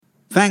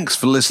Thanks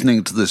for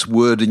listening to this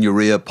Word in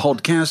Your Ear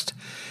podcast.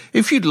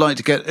 If you'd like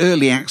to get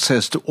early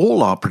access to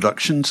all our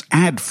productions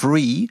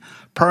ad-free,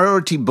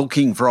 priority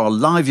booking for our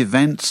live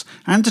events,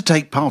 and to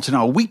take part in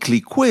our weekly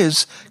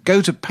quiz,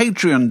 go to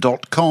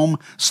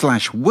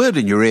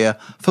patreon.com/wordinyourear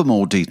for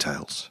more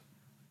details.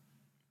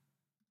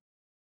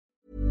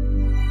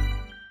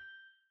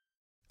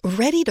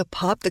 Ready to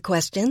pop the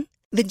question?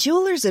 The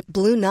jewelers at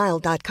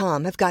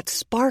BlueNile.com have got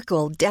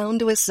sparkle down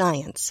to a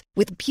science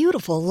with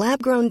beautiful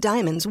lab-grown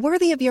diamonds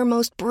worthy of your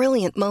most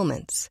brilliant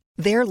moments.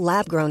 Their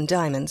lab-grown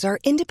diamonds are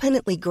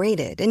independently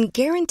graded and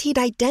guaranteed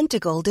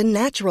identical to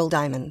natural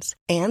diamonds,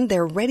 and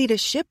they're ready to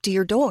ship to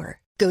your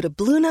door. Go to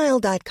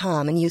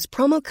BlueNile.com and use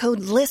promo code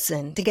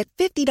LISTEN to get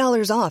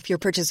 $50 off your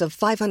purchase of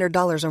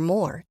 $500 or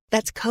more.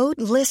 That's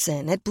code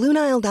LISTEN at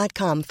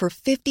BlueNile.com for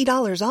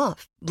 $50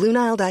 off.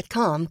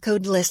 BlueNile.com,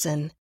 code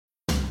LISTEN.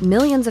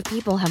 Millions of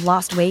people have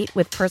lost weight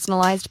with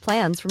personalized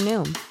plans from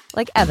Noom.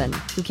 Like Evan,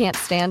 who can't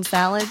stand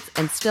salads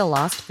and still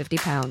lost 50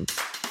 pounds.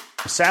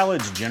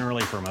 Salads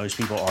generally for most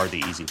people are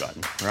the easy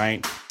button,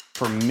 right?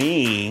 For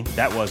me,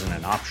 that wasn't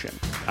an option.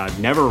 I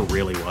never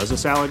really was a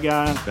salad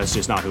guy. That's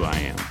just not who I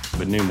am.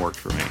 But Noom worked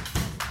for me.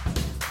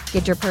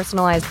 Get your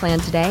personalized plan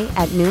today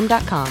at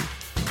Noom.com.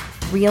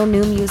 Real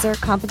Noom user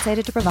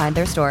compensated to provide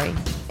their story.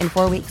 In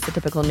 4 weeks, the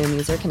typical Noom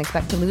user can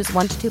expect to lose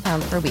 1 to 2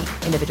 pounds per week.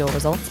 Individual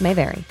results may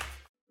vary.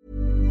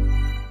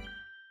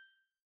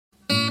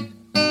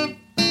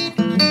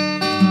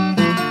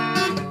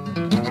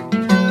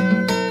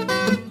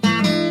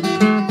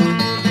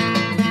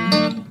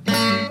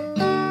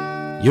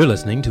 You're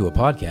listening to a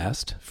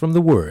podcast from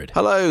The Word.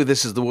 Hello,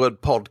 this is The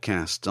Word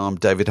Podcast. I'm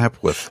David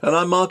Hepworth. And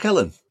I'm Mark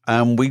Ellen.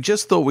 And we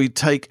just thought we'd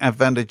take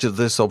advantage of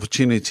this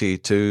opportunity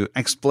to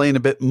explain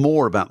a bit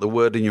more about the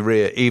Word in Your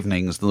Ear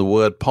evenings and the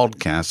Word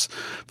podcasts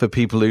for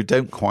people who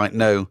don't quite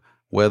know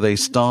where they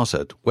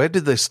started. Where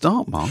did they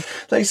start, Mark?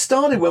 They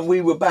started when we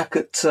were back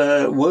at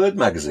Word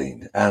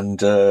magazine,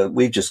 and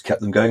we've just kept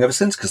them going ever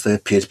since because they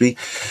appear to be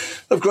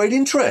of great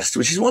interest,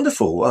 which is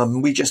wonderful.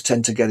 We just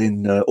tend to get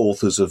in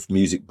authors of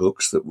music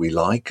books that we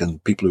like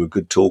and people who are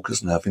good talkers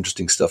and have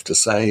interesting stuff to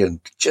say and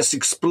just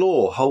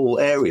explore whole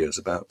areas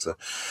about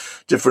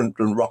different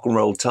rock and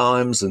roll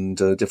times and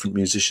different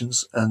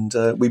musicians. And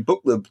we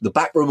booked the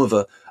back room of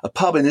a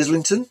pub in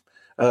Islington,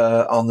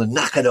 on the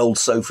knackered old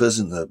sofas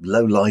and the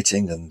low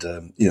lighting and,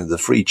 the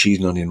free cheese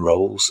and onion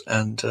rolls,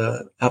 and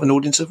have an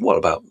audience of,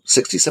 about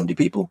 60, 70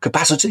 people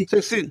capacity?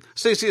 60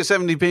 or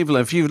 70 people.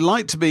 If you'd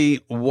like to be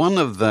one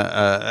of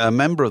a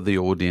member of the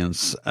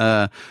audience,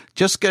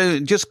 just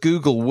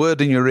Google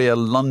Word in Your Ear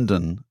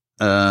London.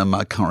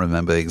 I can't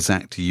remember the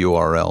exact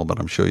URL,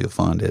 but I'm sure you'll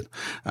find it.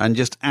 And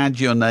just add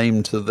your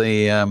name to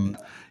the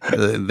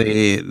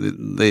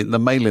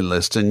mailing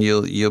list, and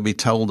you'll be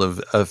told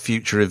of a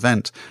future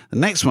event. The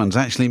next one's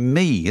actually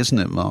me, isn't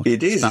it, Mark?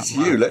 It is. It's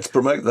you. Let's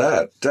promote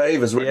that.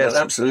 Dave has written an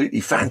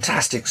absolutely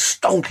fantastic,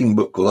 stonking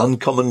book called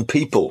Uncommon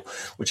People,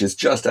 which is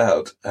just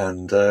out,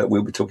 and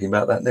we'll be talking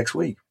about that next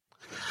week.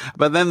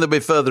 But then there'll be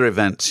further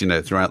events,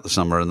 throughout the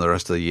summer and the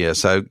rest of the year.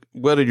 So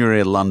Word in Your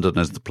Ear London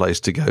is the place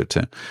to go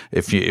to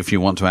if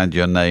you want to add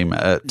your name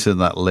to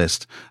that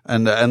list.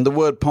 And the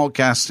Word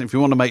Podcast, if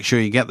you want to make sure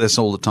you get this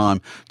all the time,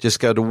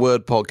 just go to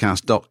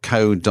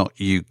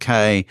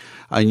wordpodcast.co.uk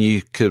and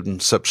you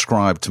can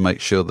subscribe to make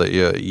sure that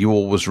you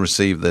always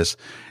receive this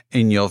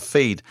in your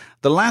feed.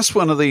 The last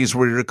one of these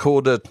we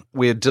recorded,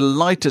 we're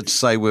delighted to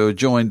say we were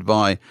joined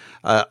by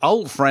an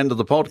old friend of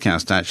the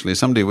podcast, actually,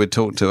 somebody we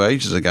talked to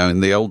ages ago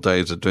in the old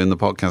days of doing the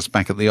podcast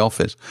back at the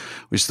office,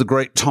 which is the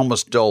great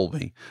Thomas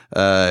Dolby,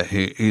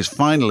 who's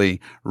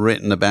finally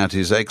written about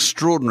his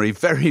extraordinary,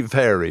 very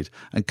varied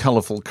and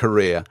colourful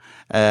career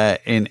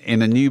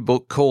in a new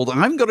book called, I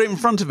haven't got it in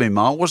front of me,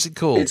 Mark, what's it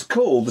called? It's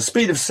called The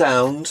Speed of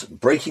Sound,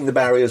 Breaking the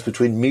Barriers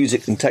Between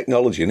Music and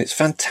Technology, and it's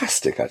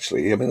fantastic,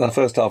 actually. I mean, the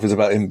first half is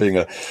about him being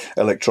an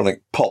electronic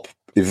pop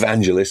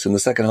evangelist, and the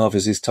second half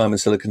is his time in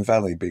Silicon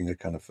Valley being a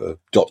kind of a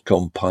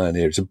dot-com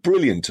pioneer. It's a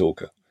brilliant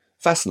talker.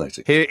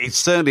 Fascinating. He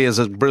certainly is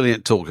a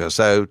brilliant talker.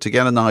 So to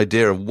get an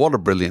idea of what a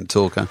brilliant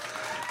talker,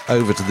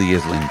 over to the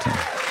Islington.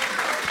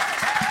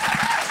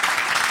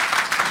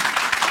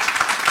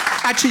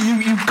 Actually,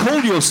 you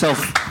call yourself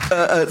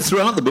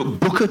throughout the book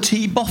Booker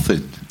T.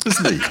 Boffin,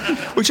 isn't he?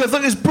 Which I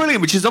thought is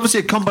brilliant, which is obviously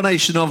a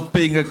combination of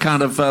being a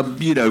kind of,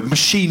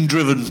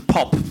 machine-driven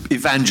pop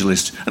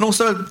evangelist and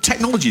also a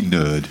technology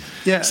nerd.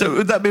 Yeah. So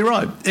would that be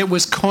right? It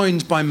was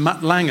coined by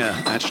Matt Langer,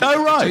 actually.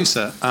 Oh, right.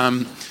 Producer.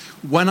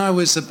 When I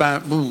was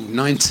about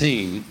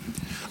 19,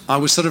 I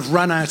was sort of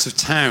run out of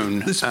town.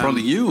 This is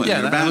probably you when you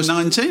were about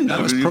 19.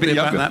 That was probably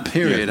about that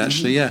period,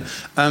 actually, yeah.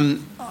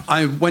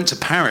 I went to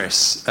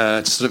Paris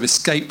to sort of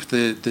escape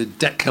the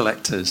debt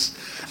collectors,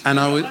 and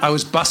I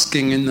was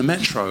busking in the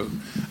metro,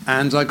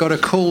 and I got a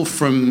call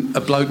from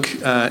a bloke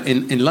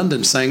in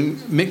London saying,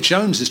 Mick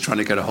Jones is trying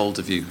to get a hold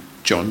of you,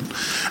 John.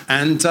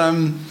 And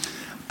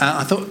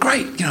I thought,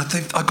 great,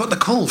 I got the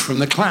call from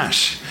The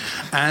Clash.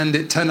 And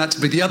it turned out to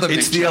be the other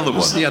It's Mick the other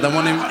Jones. one. Yeah, the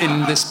one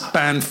in this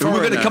band, Foreigner.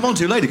 We're going to come on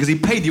to later, because he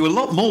paid you a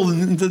lot more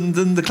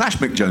than the Clash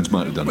Mick Jones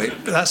might have done. Wait,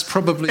 that's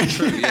probably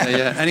true,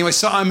 yeah. Anyway,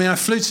 so, I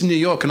flew to New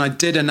York and I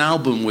did an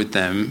album with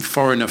them,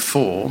 Foreigner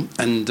 4,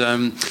 and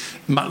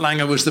Mutt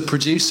Lange was the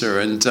producer,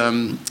 and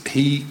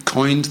he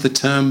coined the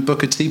term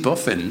Booker T.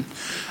 Boffin.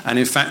 And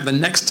in fact, the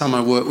next time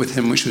I worked with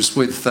him, which was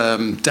with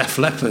Def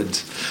Leppard,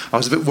 I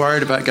was a bit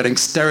worried about getting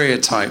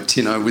stereotyped,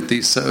 with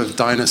these sort of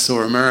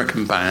dinosaur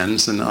American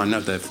bands, and I know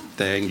they're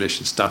English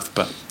and stuff,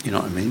 but you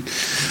know what I mean.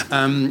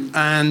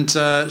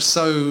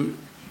 So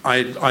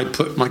I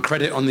put my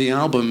credit on the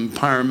album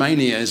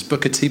Pyromania as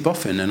Booker T.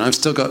 Boffin, and I've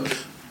still got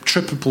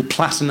triple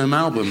platinum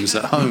albums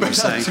at home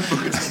saying...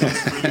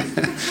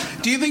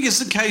 Do you think it's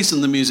the case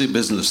in the music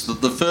business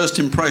that the first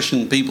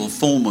impression people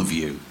form of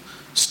you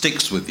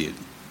sticks with you?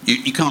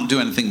 You can't do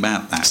anything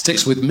about that.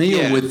 Sticks with me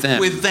or with them?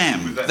 With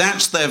them.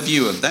 That's their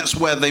viewer. That's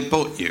where they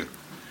put you.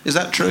 Is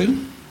that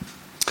true?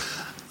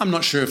 I'm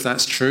not sure if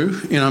that's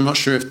true. I'm not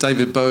sure if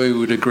David Bowie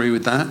would agree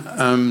with that.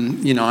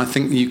 I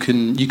think you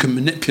can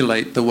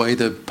manipulate the way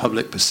the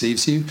public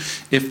perceives you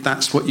if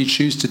that's what you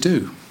choose to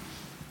do.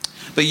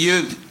 But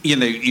your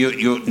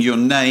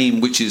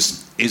name, which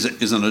is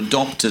an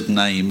adopted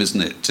name,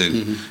 isn't it,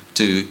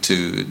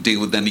 to deal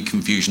with any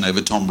confusion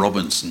over Tom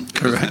Robinson?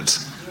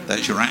 Correct.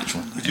 That's your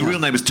actual name. Your real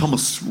name is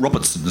Thomas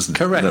Robertson, isn't it?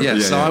 Correct, yeah.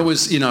 So yeah. I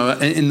was,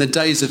 in the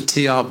days of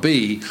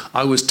TRB,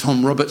 I was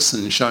Tom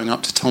Robertson showing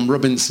up to Tom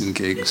Robinson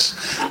gigs.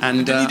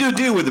 And did you do a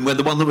deal with him where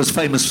the one that was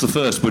famous for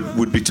first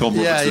would be Tom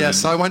Robertson? Yeah.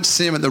 So I went to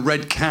see him at the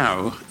Red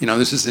Cow.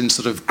 This is in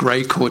sort of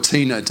Grey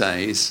Cortina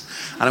days.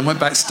 And I went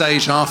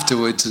backstage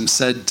afterwards and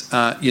said,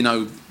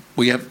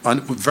 we have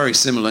very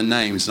similar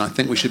names, and I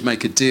think we should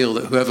make a deal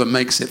that whoever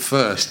makes it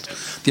first,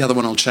 the other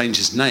one will change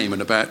his name.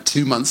 And about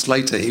 2 months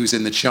later, he was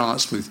in the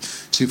charts with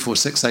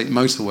 2468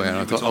 Motorway, and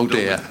I thought, oh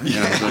dear.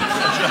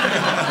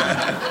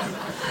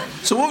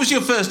 So what was your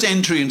first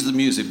entry into the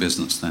music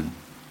business then?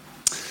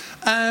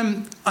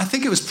 I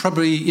think it was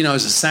probably,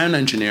 as a sound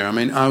engineer.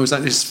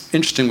 It's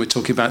interesting we're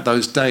talking about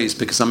those days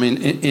because,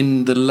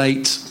 in the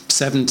late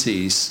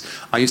 70s,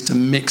 I used to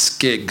mix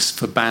gigs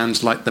for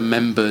bands like the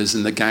Members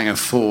and the Gang of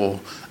Four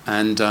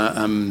and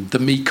the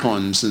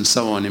Mekons and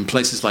so on in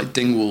places like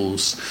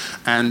Dingwalls.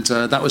 And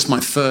that was my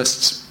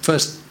first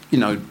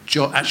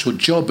actual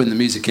job in the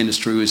music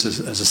industry was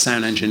as a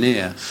sound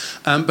engineer.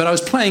 But I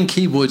was playing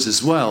keyboards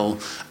as well,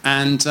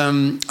 and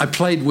I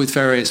played with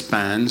various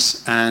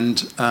bands, and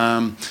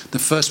the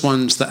first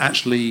ones that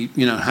actually,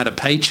 had a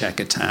paycheck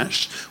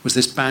attached was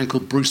this band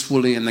called Bruce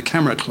Woolley and the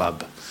Camera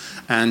Club.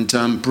 And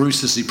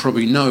Bruce, as you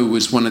probably know,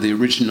 was one of the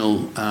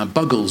original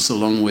Buggles,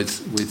 along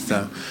with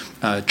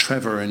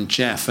Trevor and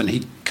Jeff, and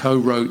he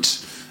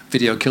co-wrote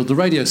Video Killed the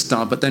Radio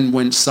Star, but then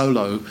went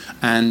solo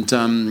and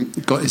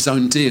got his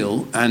own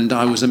deal. And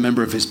I was a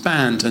member of his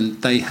band,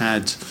 and they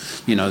had,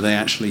 they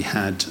actually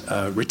had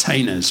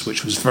retainers,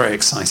 which was very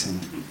exciting.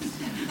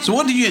 So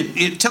what do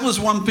you tell us?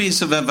 One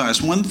piece of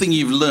advice, one thing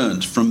you've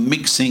learned from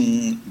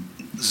mixing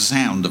the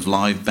sound of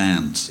live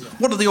bands.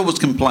 What do they always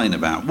complain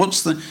about?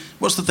 What's the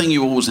thing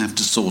you always have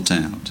to sort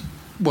out?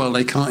 Well,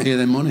 they can't hear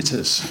their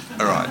monitors.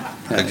 All right.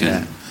 Okay.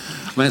 Yeah.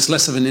 It's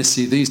less of an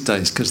issue these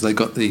days because they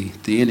got the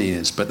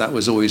in-ears, but that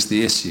was always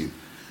the issue.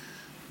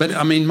 But,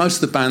 most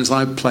of the bands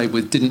I played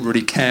with didn't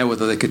really care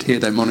whether they could hear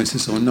their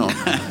monitors or not.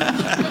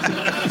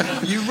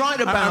 You write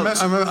about...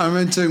 I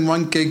remember doing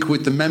one gig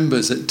with the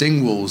Members at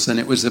Dingwalls, and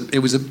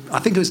I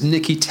think it was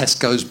Nicky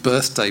Tesco's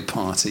birthday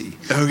party.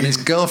 Oh, yeah. And his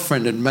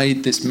girlfriend had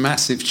made this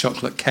massive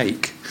chocolate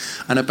cake,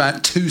 and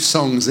about 2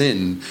 songs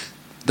in,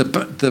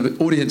 the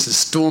audience has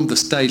stormed the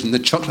stage and the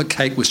chocolate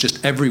cake was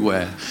just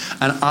everywhere.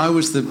 And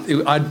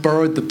I'd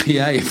borrowed the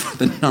PA for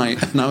the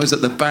night, and I was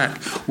at the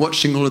back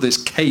watching all of this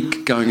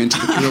cake going into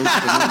the grills.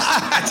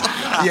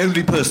 The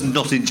only person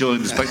not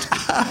enjoying the spectacle.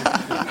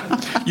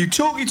 You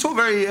talk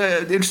very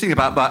interesting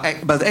about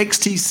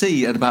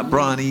XTC and about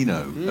Brian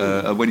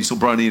Eno when you saw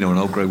Brian Eno on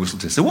Old Grey Whistle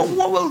Test. So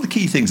what were the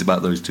key things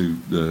about those two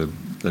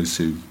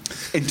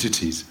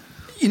entities?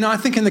 I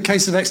think in the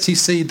case of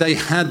XTC, they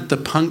had the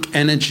punk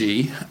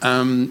energy,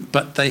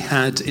 but they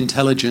had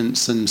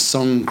intelligence and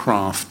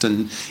songcraft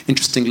and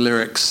interesting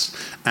lyrics.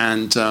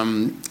 And,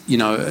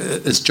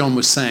 as John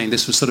was saying,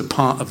 this was sort of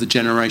part of the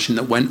generation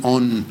that went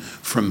on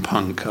from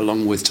punk,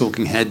 along with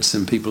Talking Heads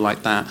and people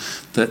like that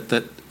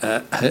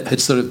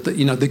had sort of,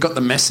 they got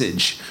the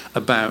message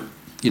about,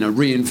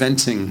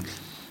 reinventing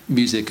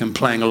music and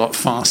playing a lot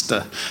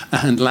faster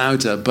and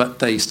louder, but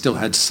they still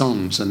had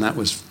songs, and that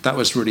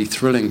was really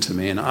thrilling to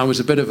me. And I was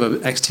a bit of a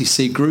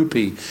XTC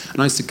groupie,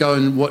 and I used to go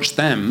and watch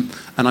them,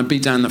 and I'd be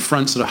down the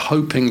front sort of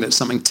hoping that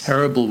something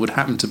terrible would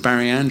happen to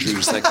Barry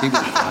Andrews, their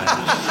keyboard player,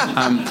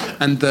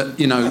 and that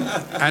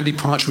Andy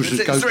Partridge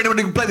would go, is there anyone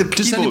who can play the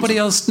keyboards? Does anybody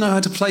else know how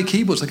to play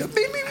keyboards? I go,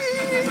 beep, beep, beep.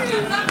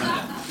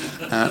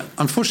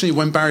 Unfortunately,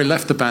 when Barry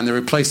left the band, they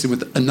replaced him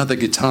with another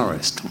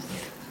guitarist.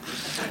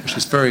 which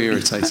is very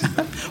irritating.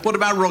 What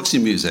about Roxy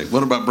Music?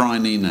 What about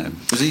Brian Eno?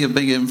 Was he a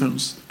big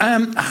influence?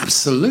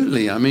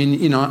 Absolutely. I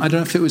mean, I don't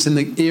know if it was in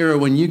the era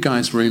when you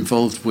guys were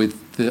involved with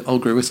the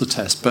Old Grey Whistle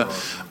Test, but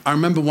I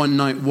remember one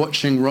night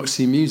watching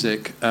Roxy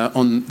Music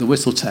on the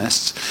Whistle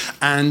Test,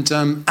 and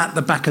at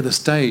the back of the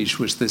stage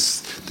was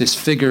this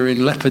figure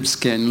in leopard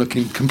skin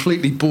looking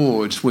completely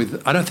bored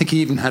with, I don't think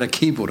he even had a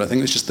keyboard, I think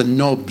it was just the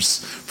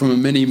knobs from a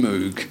mini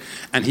Moog,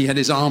 and he had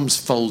his arms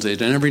folded,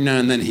 and every now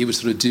and then he would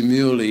sort of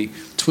demurely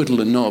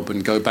twiddle a knob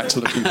and go back to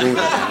looking bored again.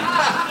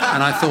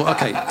 And I thought,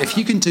 okay, if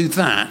you can do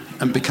that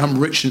and become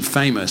rich and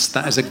famous,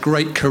 that is a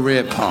great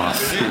career path,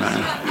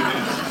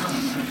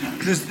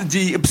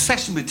 The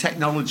obsession with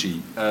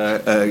technology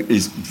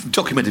is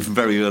documented from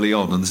very early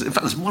on. And in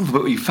fact, there's one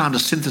where you found a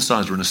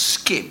synthesizer and a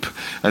skip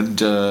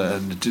and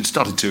it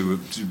started to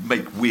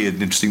make weird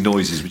and interesting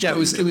noises. Yeah, it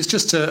was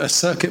just a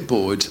circuit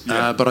board,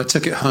 but I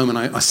took it home and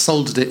I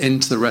soldered it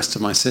into the rest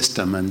of my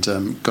system and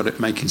got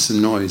it making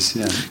some noise,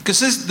 yeah. Because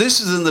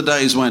this is in the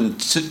days when,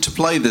 to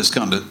play this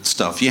kind of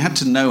stuff, you had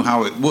to know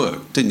how it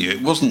worked, didn't you?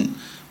 It wasn't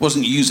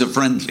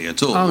user-friendly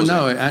at all, was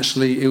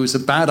it? It was a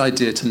bad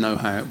idea to know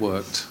how it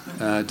worked.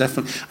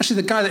 Definitely. Actually,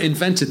 the guy that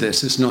invented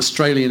this is an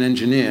Australian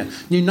engineer,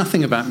 knew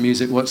nothing about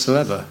music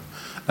whatsoever.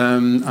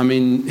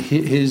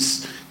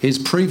 His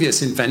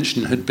previous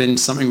invention had been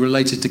something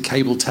related to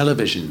cable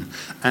television,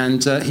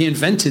 and he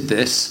invented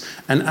this.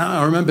 And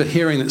I remember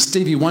hearing that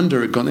Stevie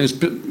Wonder had gone. It was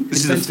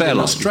invented in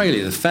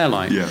Australia, the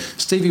Fairlight. Yeah.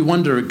 Stevie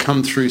Wonder had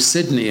come through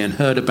Sydney and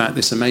heard about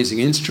this amazing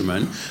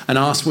instrument and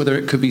asked whether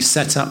it could be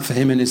set up for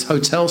him in his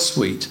hotel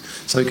suite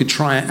so he could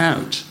try it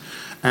out.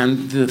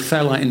 And the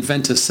Fairlight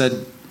inventor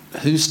said,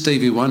 "Who's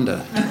Stevie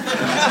Wonder?"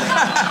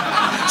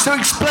 So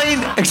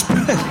explain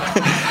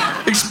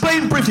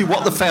briefly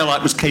what the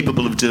Fairlight was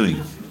capable of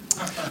doing.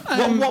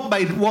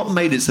 What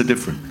made it so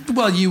different?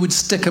 Well, you would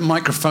stick a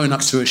microphone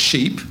up to a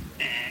sheep.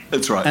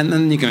 That's right. And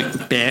then you go,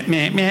 meh,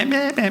 meh, meh,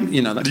 meh,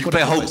 meh, that's you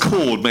play a whole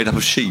chord made up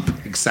of sheep.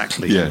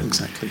 Exactly. Yeah,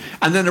 exactly.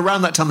 And then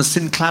around that time, the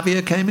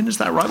synclavier came in. Is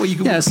that right? Where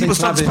people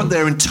started to put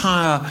their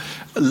entire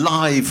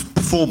live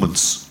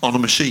performance on a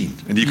machine,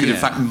 and you could in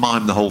fact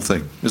mime the whole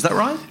thing. Is that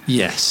right?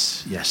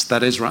 Yes,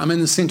 that is right. I mean,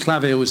 the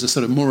synclavier was a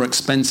sort of more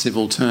expensive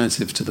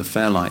alternative to the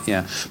Fairlight.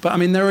 Yeah, but I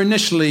mean, there were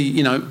initially,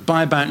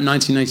 by about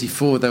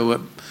 1984, there were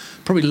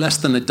probably less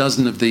than a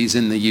dozen of these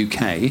in the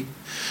UK.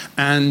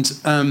 And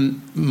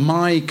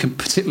my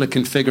particular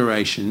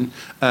configuration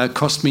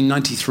cost me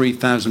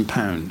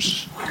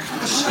 £93,000.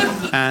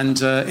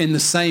 And in the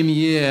same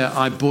year,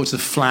 I bought a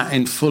flat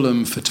in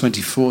Fulham for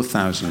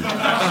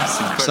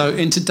 £24,000. So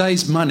in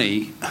today's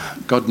money,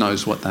 God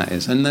knows what that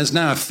is. And there's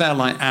now a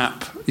Fairlight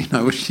app,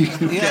 which you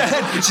can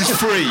get. Which is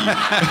free.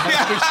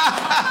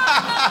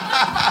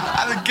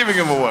 They're giving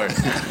them away.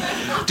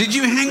 Did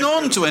you hang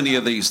on to any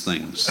of these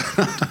things?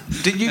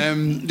 Did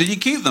you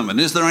keep them? And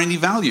is there any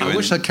value in I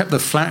wish I kept the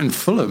flat in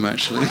Fulham,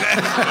 actually.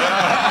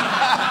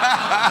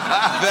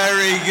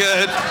 Very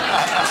good.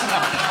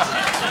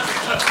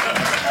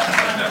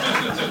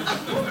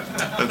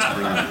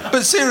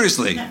 But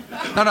seriously.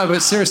 But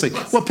seriously.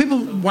 Well,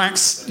 people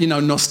wax,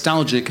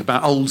 nostalgic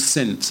about old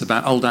synths,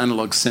 about old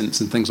analog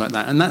synths and things like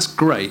that. And that's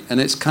great. And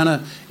it's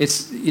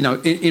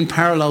in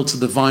parallel to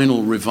the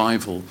vinyl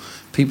revival,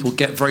 people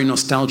get very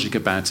nostalgic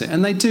about it.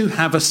 And they do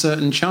have a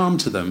certain charm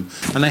to them.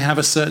 And they have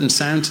a certain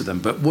sound to them.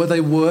 But were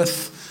they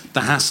worth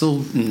the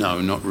hassle?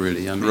 No, not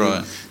really. I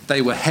mean,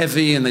 They were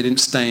heavy and they didn't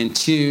stay in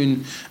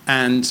tune.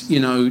 And,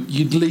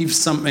 you'd leave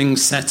something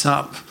set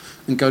up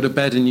and go to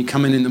bed, and you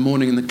come in the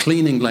morning and the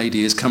cleaning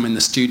lady has come in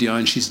the studio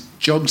and she's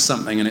jogged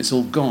something and it's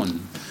all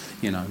gone,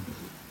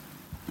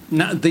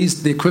 Now,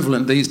 the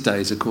equivalent these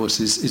days, of course,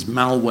 is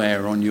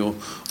malware on your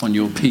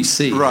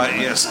PC. Right.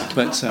 Yes.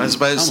 But I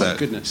suppose so. My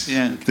goodness.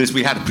 Yeah.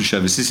 We had to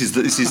show this. This is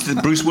the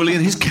Bruce Woolley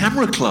and his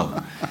Camera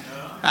Club,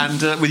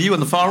 and with you on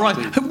the far right.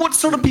 What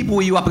sort of people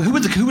were you up? Who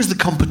was the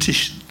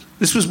competition?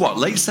 This was what,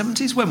 late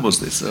 70s? When was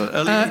this?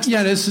 Early 80s?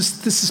 Yeah, this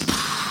is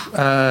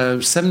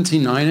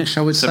 79-ish,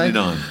 I would say.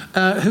 79.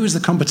 Who was the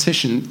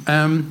competition?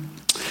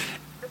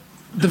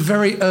 The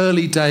very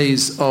early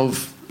days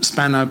of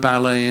Spandau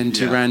Ballet and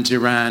Duran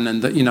Duran,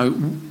 and that,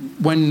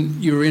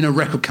 when you were in a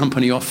record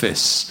company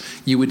office,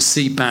 you would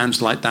see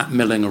bands like that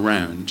milling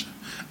around.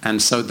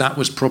 And so that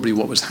was probably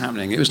what was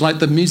happening. It was like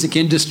the music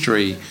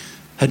industry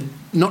had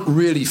not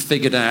really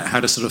figured out how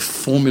to sort of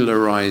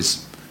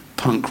formularize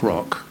punk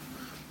rock,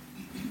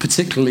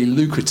 particularly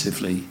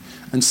lucratively.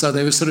 And so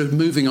they were sort of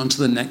moving on to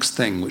the next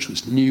thing, which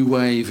was new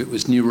wave, it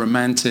was new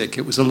romantic,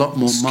 it was a lot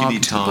more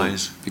marketable. Skinny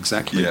ties.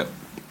 Exactly. Yeah.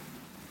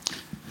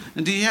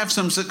 And do you have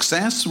some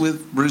success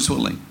with Bruce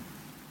Woolley?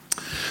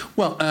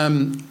 Well,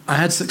 I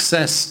had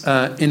success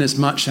in as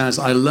much as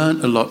I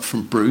learnt a lot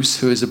from Bruce,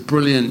 who is a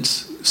brilliant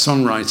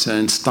songwriter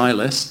and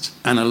stylist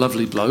and a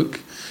lovely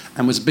bloke,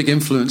 and was a big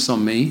influence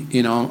on me,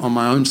 on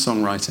my own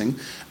songwriting.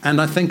 And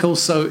I think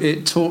also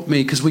it taught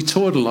me, because we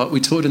toured a lot. We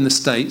toured in the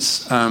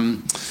States,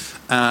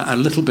 a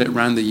little bit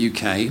around the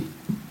UK.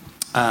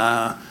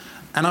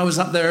 And I was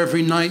up there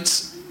every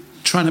night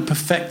trying to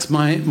perfect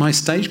my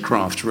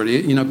stagecraft,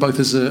 really, both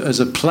as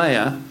a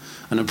player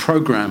and a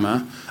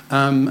programmer,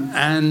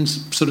 and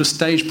sort of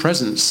stage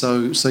presence.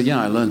 So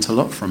yeah, I learnt a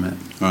lot from it.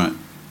 Right.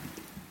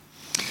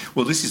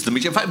 Well, this is the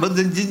mix. In fact, but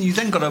then you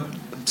then got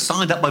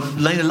signed up by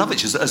Lena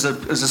Lovitch as a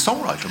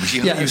songwriter.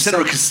 I mean, you sent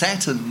her a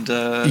cassette and...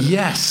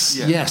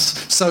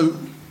 Yes. So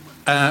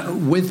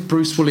with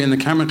Bruce Woolley and the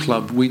Camera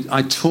Club,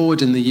 I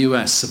toured in the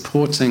US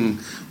supporting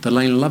the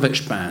Lena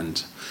Lovitch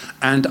band.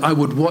 And I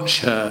would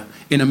watch her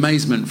in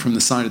amazement from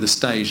the side of the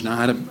stage. And I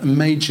had a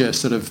major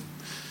sort of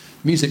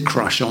music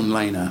crush on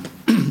Lena.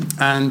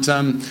 And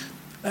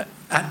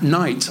at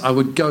night, I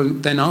would go,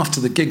 then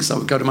after the gigs, I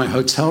would go to my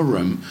hotel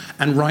room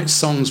and write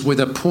songs with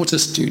a Porta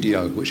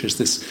Studio, which is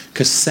this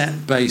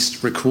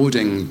cassette-based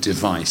recording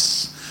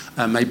device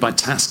made by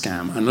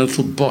Tascam, and a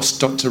little Boss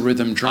Dr.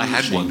 Rhythm drum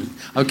machine. I had one.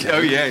 Okay.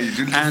 Oh, yeah, you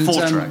did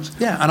 4 tracks.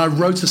 Yeah, and I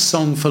wrote a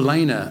song for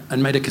Lena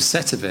and made a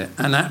cassette of it.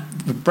 And at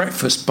the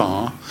breakfast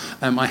bar,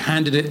 I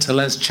handed it to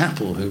Les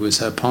Chappell, who was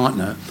her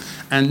partner,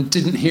 and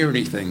didn't hear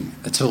anything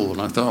at all.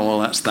 And I thought, oh, well,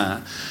 that's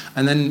that.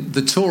 And then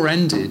the tour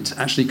ended,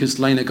 actually, because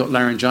Lena got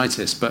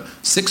laryngitis. But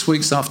 6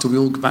 weeks after we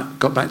all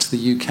got back to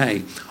the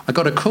UK, I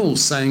got a call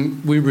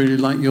saying, we really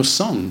like your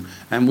song,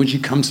 and would you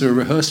come to the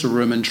rehearsal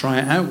room and try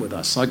it out with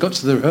us? So I got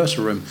to the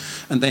rehearsal room,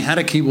 and they had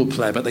a keyboard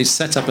player, but they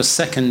set up a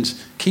second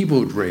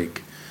keyboard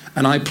rig.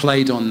 And I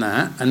played on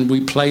that, and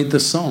we played the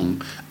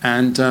song.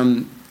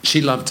 And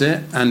she loved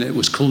it, and it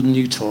was called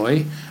New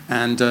Toy.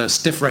 And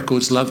Stiff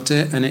Records loved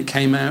it, and it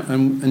came out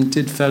and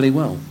did fairly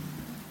well.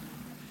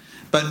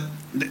 But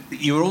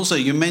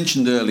you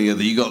mentioned earlier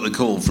that you got the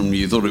call from,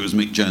 you thought it was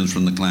Mick Jones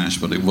from The Clash,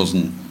 but it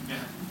wasn't.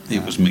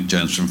 It was Mick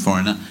Jones from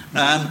Foreigner.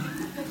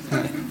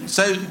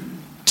 So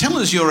tell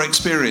us your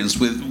experience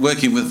with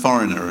working with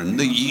Foreigner, and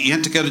you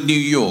had to go to New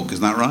York, is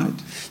that right?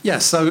 Yeah,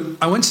 so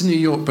I went to New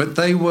York, but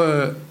they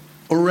were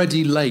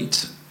already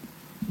late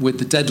with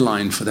the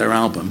deadline for their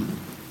album.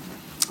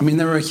 I mean,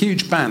 they were a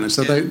huge band, and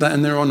so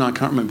they're on, I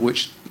can't remember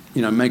which,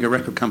 mega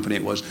record company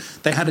it was.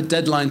 They had a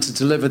deadline to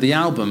deliver the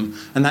album,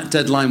 and that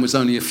deadline was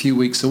only a few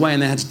weeks away,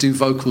 and they had to do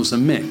vocals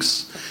and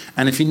mix.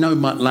 And if you know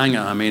Mutt Lange,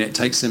 I mean, it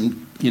takes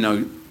him,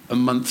 a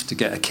month to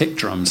get a kick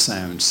drum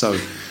sound. So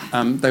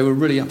they were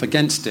really up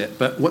against it.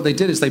 But what they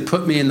did is they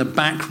put me in the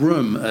back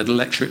room at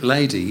Electric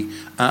Lady,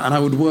 and I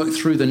would work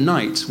through the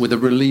night with a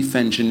relief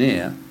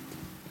engineer.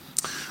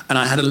 And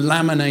I had a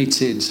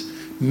laminated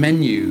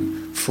menu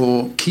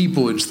for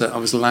keyboards that I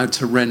was allowed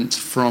to rent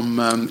from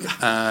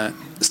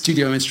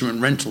Studio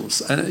Instrument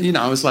Rentals.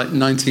 I was like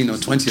 19 or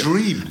 20.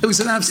 Dream. It was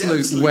an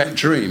absolute wet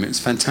dream. It was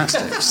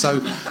fantastic.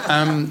 So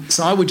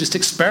I would just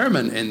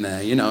experiment in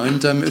there,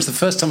 and it was the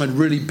first time I'd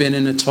really been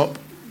in a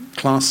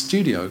top-class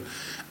studio.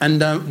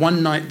 And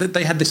one night,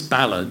 they had this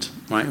ballad,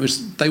 right?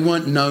 They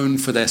weren't known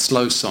for their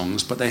slow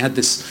songs, but they had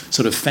this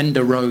sort of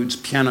Fender Rhodes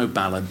piano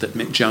ballad that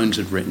Mick Jones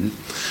had written.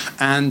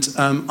 And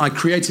I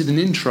created an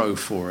intro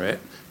for it,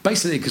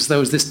 basically because there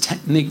was this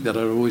technique that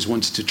I'd always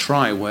wanted to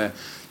try where,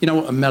 you know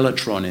what a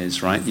mellotron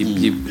is, right?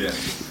 You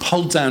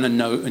hold down a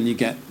note and you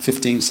get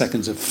 15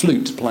 seconds of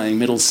flute playing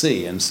middle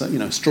C, and so,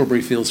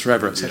 Strawberry Fields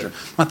Forever, etc. Yeah.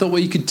 I thought, well,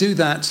 you could do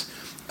that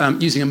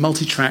using a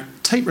multi-track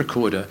tape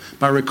recorder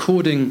by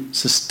recording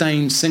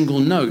sustained single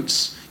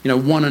notes,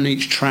 one on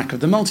each track of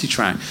the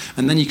multi-track,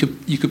 and then you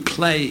could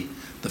play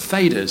the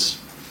faders,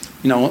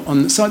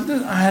 So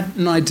I had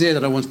an idea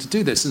that I wanted to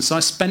do this, and so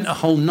I spent a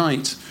whole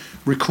night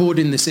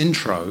recording this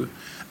intro,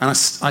 and I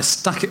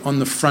stuck it on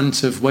the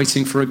front of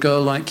Waiting for a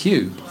Girl Like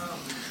You.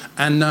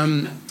 And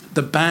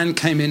the band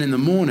came in the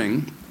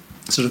morning,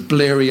 sort of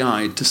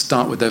bleary-eyed, to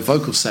start with their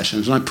vocal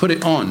sessions, and I put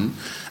it on,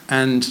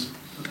 and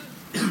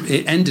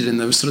it ended, and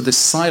there was sort of this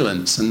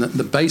silence, and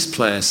the bass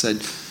player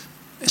said,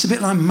 "It's a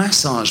bit like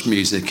massage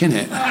music, isn't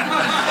it?"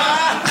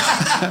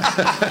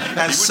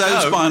 That's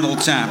so Spinal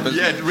Tap.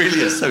 Yeah, it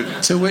really is.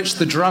 To which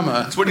the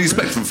drummer... That's what you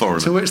expect from Foreigner.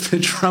 To which the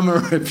drummer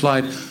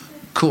replied,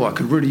 "Cool, I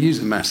could really use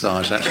a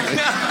massage, actually."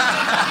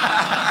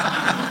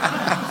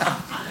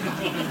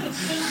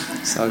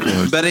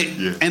 But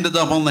it ended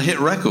up on the hit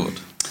record.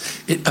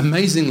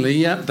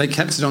 Amazingly, they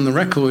kept it on the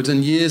record,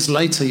 and years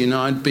later,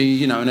 I'd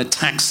be, in a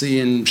taxi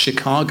in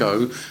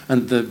Chicago,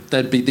 and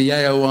there'd be the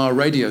AOR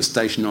radio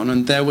station on,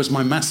 and there was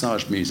my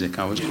massage music.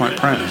 I was quite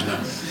proud of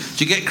that.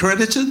 Do you get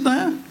credited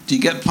there? Do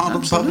you get part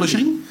of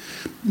publishing?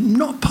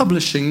 Not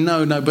publishing,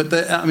 no, but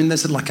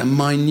there's like a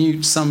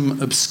minute, some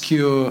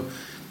obscure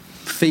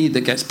fee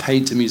that gets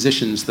paid to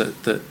musicians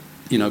that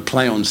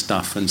play on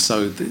stuff, and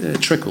so they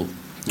trickle.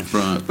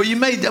 Right. But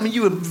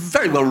you were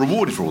very well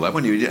rewarded for all that,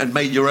 weren't you? And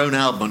made your own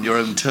album on your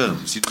own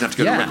terms. You didn't have to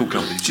go to a record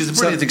company, which is a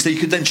brilliant thing. So you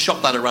could then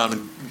shop that around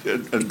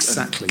and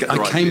exactly. And get the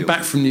right I came deal.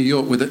 back from New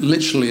York with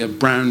literally a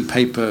brown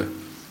paper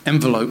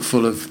envelope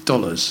full of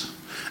dollars.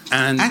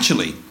 And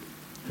actually,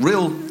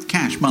 real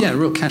cash money? Yeah,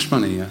 real cash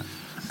money, yeah.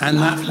 And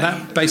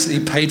that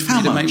basically paid for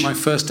me to make my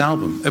first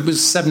album. It was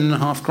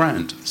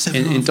 $7,500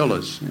 in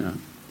dollars,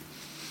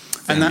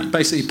 And that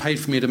basically paid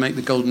for me to make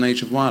the golden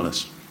age of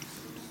wireless.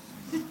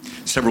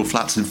 Several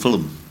flats in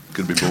Fulham.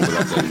 Could be more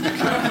without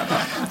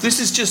David. This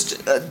is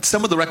just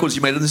some of the records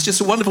you made, and there's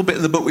just a wonderful bit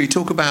in the book where you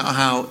talk about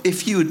how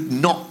if you had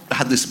not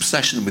had this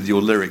obsession with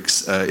your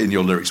lyrics,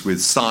 with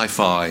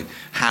sci-fi,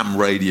 ham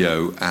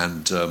radio,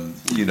 and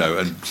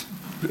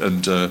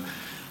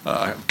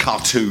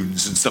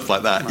cartoons and stuff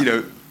like that,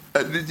 right.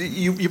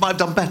 You might have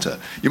done better.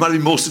 You might have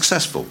been more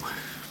successful.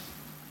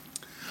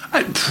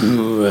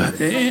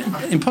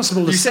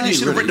 Impossible to say. You said you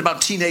should have really. written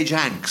about teenage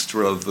angst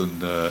rather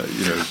than,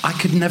 I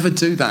could never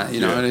do that,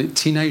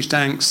 Teenage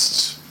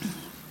angst,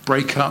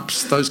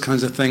 breakups, those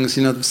kinds of things.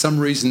 For some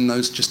reason,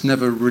 those just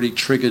never really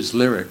triggered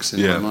lyrics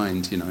in my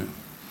mind,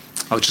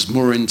 I was just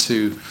more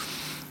into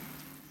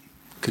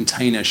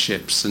container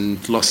ships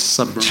and lost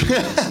submarines and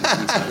things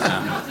like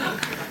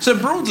that. So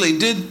broadly,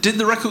 did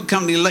the record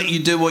company let you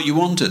do what you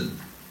wanted?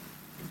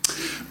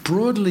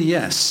 Broadly,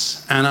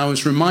 yes. And I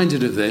was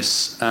reminded of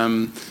this,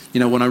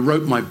 when I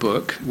wrote my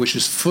book, which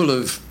is full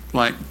of,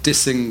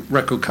 dissing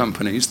record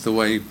companies, the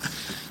way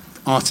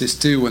artists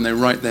do when they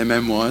write their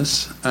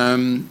memoirs.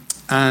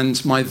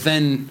 And my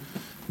then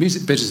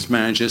music business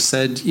manager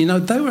said,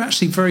 they were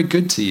actually very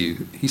good to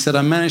you. He said,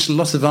 I managed a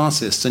lot of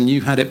artists and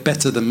you had it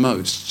better than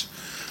most.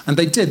 And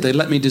they did. They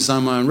let me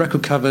design my own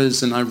record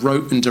covers, and I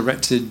wrote and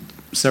directed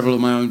several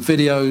of my own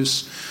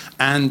videos.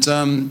 And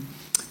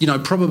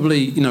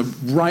probably,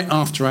 right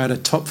after I had a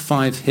top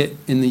 5 hit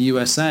in the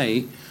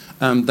USA,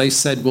 they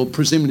said, well,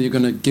 presumably you're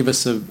going to give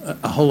us a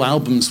whole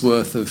album's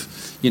worth of,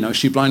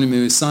 She Blinded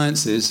Me With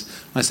Sciences.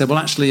 I said, well,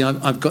 actually,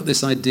 I've got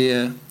this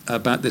idea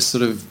about this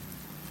sort of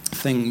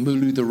thing,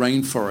 Mulu the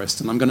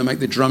Rainforest, and I'm going to make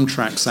the drum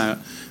tracks out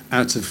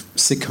of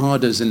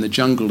cicadas in the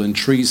jungle and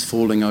trees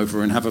falling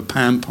over and have a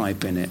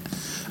panpipe in it.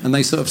 And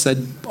they sort of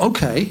said,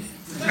 okay.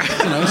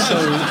 Fair enough.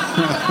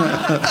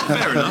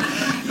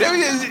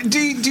 Do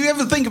you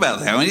ever think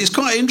about that? I mean, it's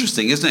quite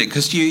interesting, isn't it?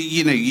 Because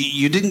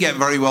you didn't get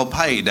very well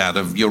paid out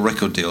of your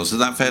record deals. Is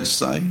that fair to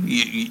say?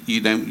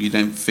 You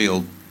don't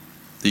feel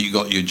that you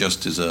got your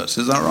just desserts.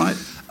 Is that right?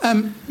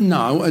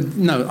 No.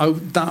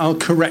 I'll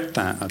correct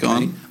that. Okay? Go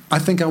on. I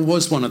think I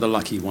was one of the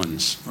lucky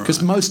ones,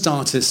 because most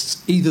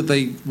artists, either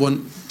they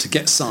want to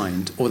get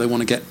signed or they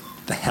want to get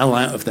the hell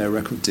out of their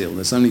record deal.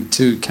 There's only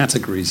 2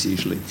 categories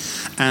usually.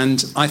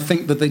 And I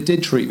think that they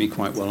did treat me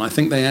quite well. I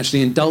think they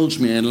actually indulged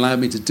me and allowed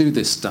me to do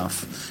this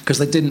stuff because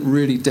they didn't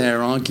really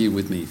dare argue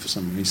with me for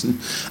some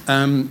reason.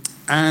 And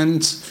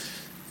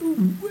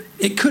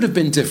it could have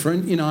been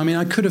different.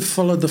 I could have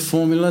followed the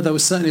formula. There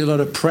was certainly a lot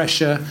of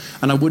pressure,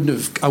 and I would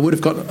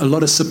have got a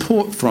lot of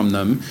support from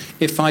them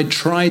if I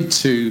tried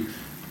to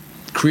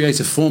create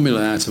a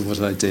formula out of what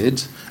I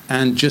did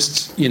and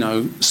just,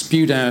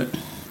 spewed out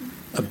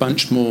a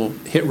bunch more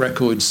hit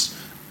records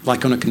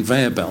like on a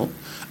conveyor belt.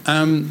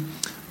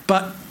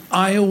 But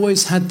I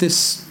always had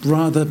this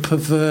rather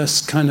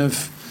perverse kind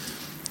of,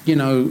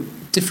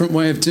 different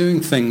way of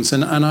doing things.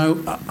 And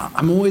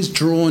I'm always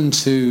drawn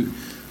to,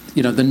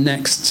 the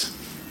next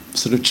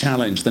sort of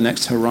challenge, the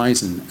next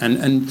horizon.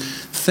 And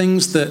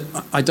things that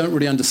I don't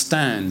really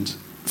understand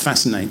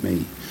fascinate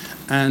me.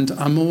 And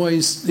I'm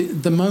always,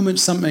 the moment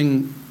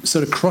something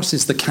sort of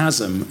crosses the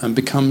chasm and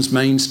becomes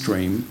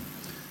mainstream,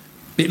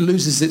 it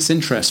loses its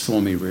interest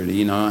for me,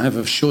 really. I have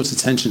a short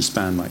attention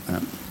span like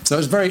that. So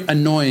it's very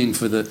annoying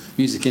for the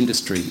music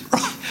industry.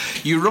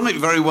 You write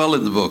very well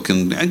in the book,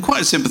 and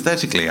quite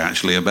sympathetically,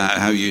 actually, about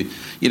how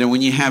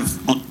when you have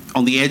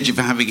on the edge of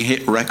having a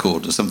hit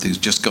record or something's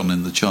just gone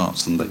in the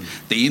charts, and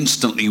they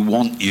instantly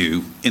want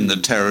you in the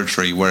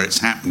territory where it's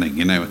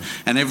happening,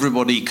 and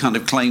everybody kind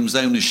of claims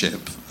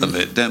ownership of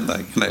it, don't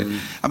they?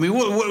 I mean,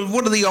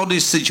 what are the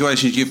oddest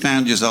situations you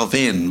found yourself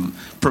in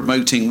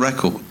promoting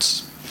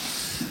records?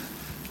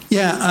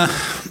 Yeah,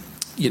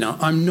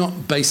 I'm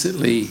not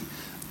basically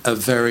a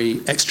very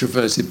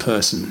extroverted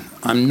person.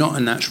 I'm not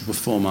a natural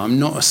performer. I'm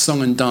not a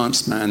song and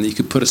dance man that you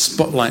could put a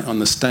spotlight on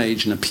the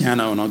stage and a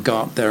piano and I'll go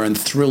up there and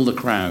thrill the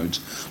crowd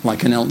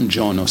like an Elton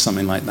John or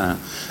something like that.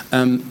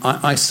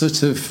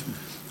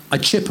 I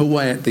chip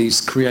away at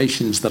these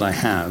creations that I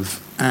have,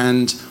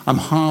 and I'm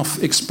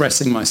half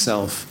expressing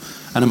myself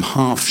and I'm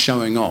half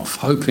showing off,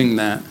 hoping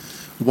that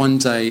one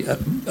day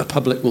a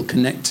public will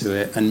connect to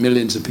it and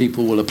millions of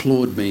people will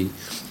applaud me.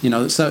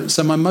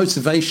 So my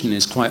motivation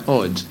is quite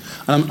odd.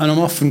 And I'm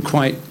often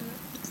quite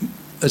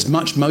as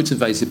much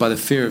motivated by the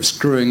fear of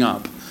screwing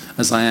up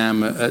as I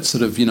am at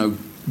sort of,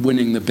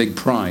 winning the big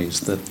prize,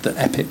 the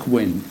epic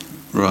win.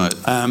 Right.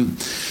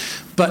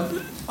 But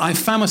I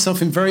found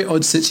myself in very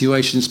odd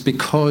situations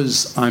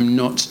because I'm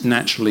not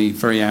naturally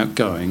very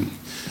outgoing.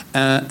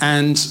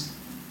 And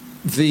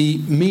the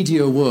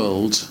media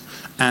world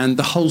and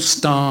the whole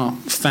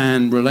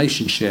star-fan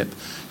relationship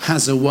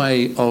has a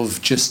way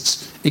of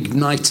just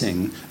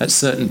igniting at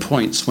certain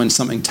points when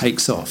something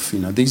takes off.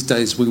 These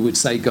days we would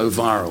say go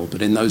viral,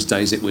 but in those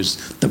days it was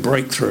the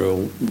breakthrough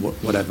or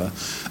whatever.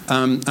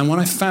 And when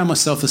I found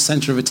myself the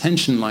centre of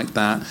attention like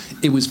that,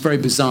 it was very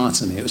bizarre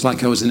to me. It was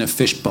like I was in a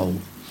fishbowl.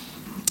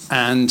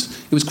 And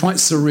it was quite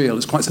surreal. It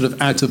was quite sort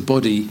of out of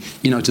body,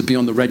 to be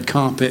on the red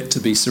carpet, to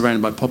be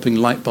surrounded by popping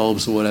light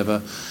bulbs or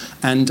whatever.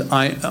 And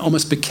I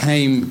almost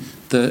became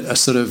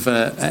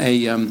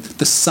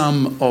the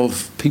sum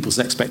of people's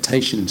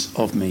expectations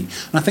of me.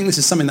 And I think this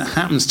is something that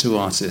happens to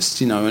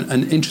artists,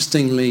 and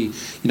interestingly,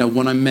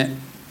 when I met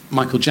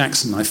Michael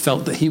Jackson, I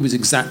felt that he was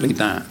exactly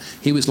that.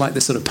 He was like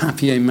this sort of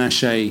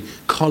papier-mâché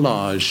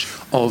collage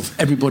of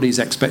everybody's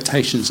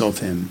expectations of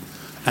him.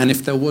 And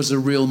if there was a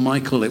real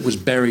Michael, it was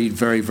buried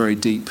very, very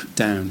deep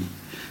down.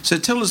 So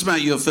tell us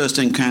about your first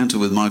encounter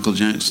with Michael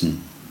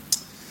Jackson.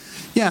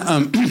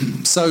 Yeah,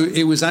 so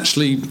it was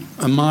actually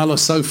a mile or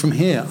so from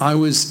here. I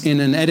was in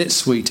an edit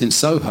suite in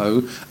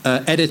Soho,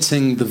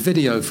 editing the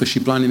video for She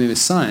Blinded Me With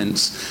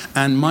Science,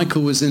 and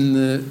Michael was in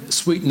the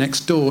suite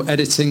next door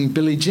editing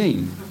Billie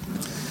Jean.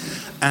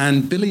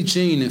 And Billie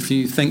Jean, if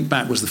you think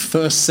back, was the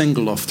first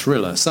single off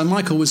Thriller. So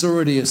Michael was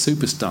already a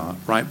superstar,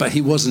 right? But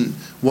he wasn't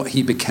what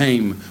he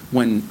became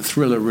when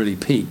Thriller really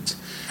peaked.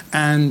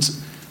 And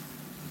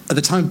at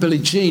the time of Billie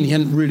Jean, he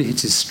hadn't really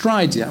hit his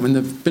stride yet. I mean,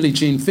 the Billie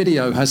Jean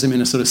video has him in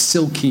a sort of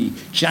silky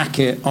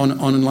jacket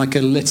on like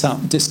a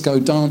lit-up disco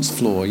dance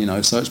floor,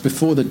 So it's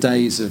before the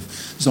days of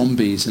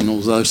zombies and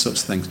all those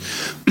sorts of things.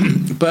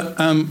 But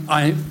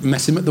I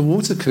met him at the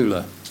water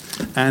cooler.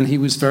 And he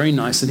was very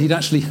nice, and he'd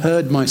actually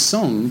heard my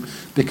song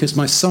because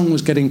my song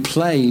was getting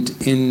played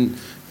in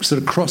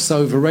sort of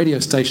crossover radio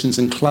stations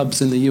and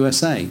clubs in the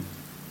USA.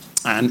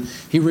 And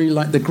he really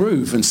liked the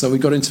groove, and so we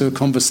got into a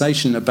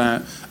conversation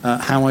about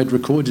how I'd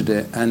recorded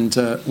it and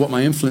what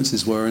my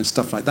influences were and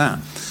stuff like that.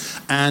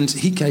 And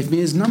he gave me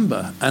his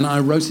number, and I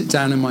wrote it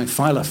down in my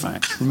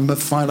Filofax. Remember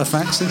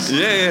Filofaxes?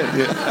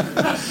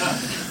 Yeah.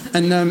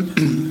 And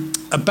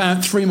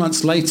about 3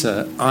 months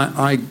later,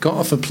 I got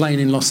off a plane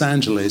in Los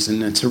Angeles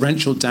in a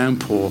torrential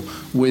downpour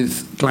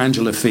with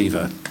glandular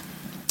fever.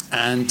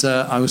 And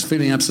I was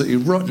feeling absolutely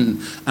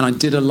rotten. And I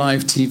did a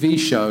live TV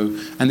show,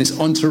 and this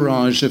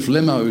entourage of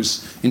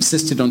limos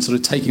insisted on sort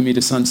of taking me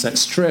to Sunset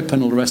Strip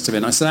and all the rest of it.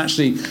 And I said,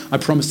 actually, I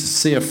promised to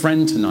see a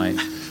friend tonight.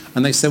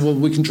 And they said, well,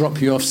 we can drop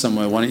you off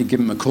somewhere. Why don't you give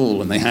them a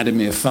call? And they handed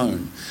me a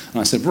phone.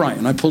 And I said, right.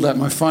 And I pulled out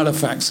my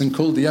Filofax and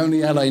called the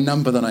only LA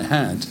number that I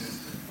had,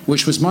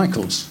 which was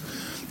Michael's.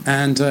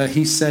 And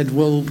he said,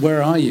 well,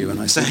 where are you? And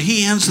I said... So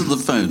he answered the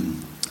phone?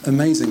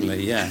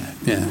 Amazingly, yeah.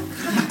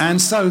 And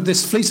so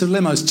this fleet of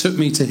limos took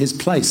me to his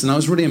place, and I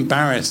was really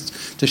embarrassed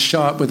to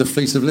show up with a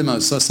fleet of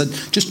limos. So I said,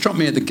 just drop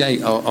me at the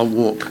gate, I'll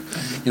walk.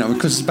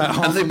 Because it's about half a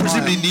mile. And they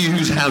presumably knew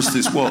whose house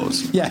this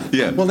was.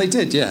 Yeah. Well, they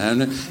did, yeah.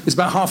 And it's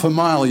about half a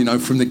mile,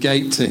 from the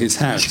gate to his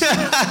house.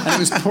 And it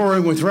was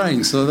pouring with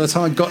rain, so by the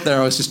time I got there,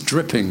 I was just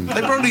dripping.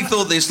 They probably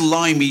thought this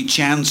limey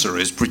chancer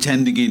is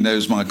pretending he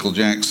knows Michael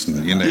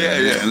Jackson,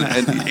 Yeah.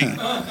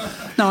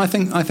 No, I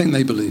think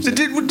they believed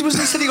it. Was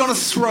he sitting on a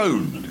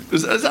throne?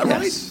 Is that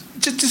right? Yes.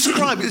 Just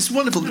describe it. It's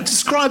wonderful.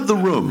 Describe the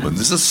room. And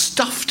there's a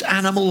stuffed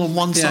animal on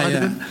one side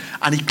of him,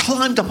 and he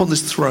climbed up on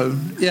this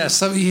throne. Yeah,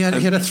 so he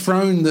had a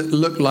throne that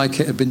looked like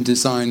it had been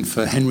designed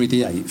for Henry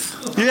VIII.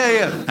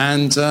 Yeah.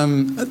 And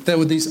there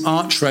were these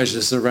art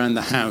treasures around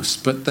the house,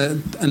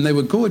 and they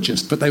were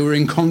gorgeous, but they were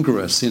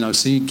incongruous,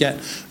 So you get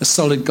a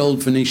solid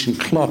gold Venetian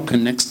clock,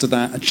 and next to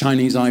that, a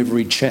Chinese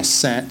ivory chess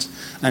set,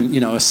 and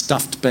a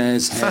stuffed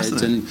bear's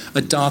head, and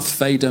a Darth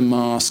Vader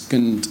mask,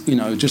 and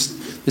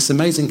just this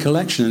amazing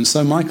collection. And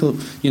so Michael,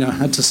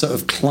 had to sort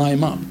of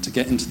climb up to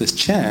get into this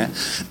chair,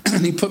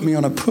 and he put me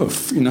on a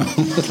puff,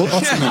 little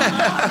ottoman.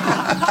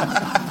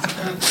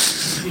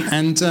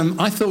 And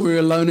I thought we were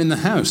alone in the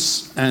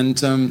house, and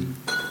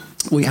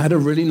we had a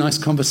really nice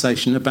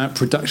conversation about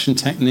production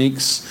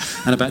techniques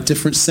and about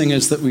different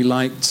singers that we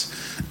liked,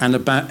 and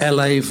about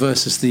LA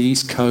versus the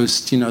East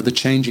Coast, the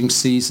changing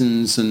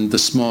seasons and the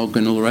smog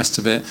and all the rest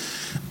of it.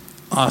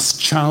 Our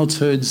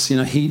childhoods,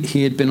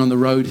 he had been on the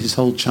road his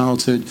whole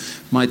childhood.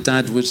 My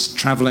dad was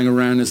traveling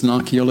around as an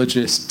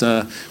archaeologist.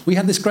 We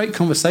had this great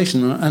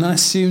conversation, and I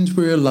assumed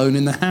we were alone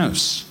in the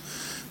house.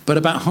 But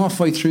about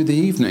halfway through the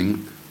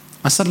evening,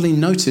 I suddenly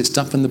noticed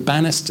up in the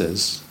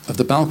banisters of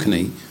the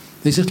balcony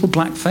these little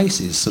black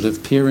faces sort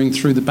of peering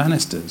through the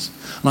banisters.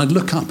 And I'd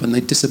look up and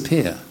they'd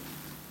disappear.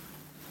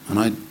 And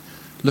I'd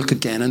look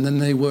again, and then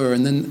they were.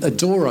 And then a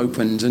door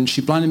opened, and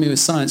She Blinded Me With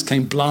Science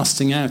came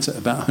blasting out at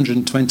about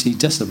 120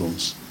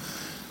 decibels.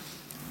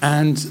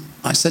 And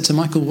I said to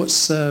Michael,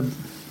 what's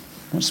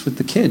with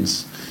the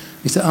kids?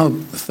 He said,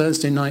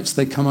 Thursday nights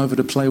they come over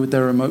to play with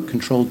their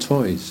remote-controlled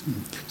toys.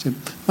 He said,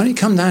 why don't you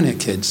come down here,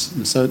 kids?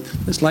 And so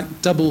there's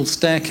like double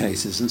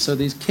staircases. And so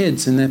these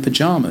kids in their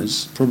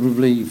pyjamas,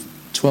 probably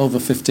 12 or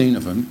 15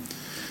 of them,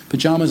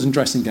 pyjamas and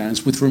dressing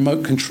gowns with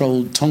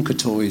remote-controlled Tonka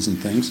toys and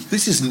things.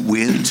 This isn't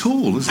weird at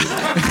all, is it?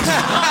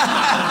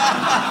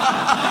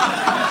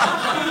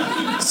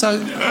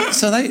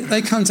 So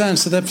they come down,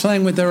 so they're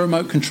playing with their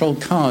remote-controlled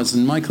cars,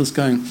 and Michael's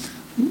going,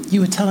 you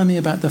were telling me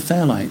about the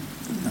Fairlight.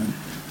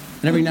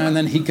 And every now and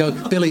then he'd go,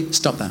 Billy,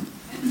 stop that.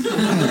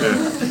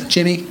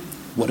 Jimmy,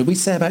 what did we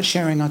say about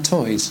sharing our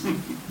toys?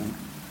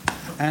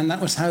 And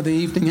that was how the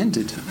evening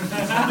ended.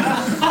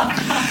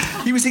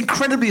 he was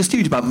incredibly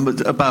astute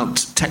about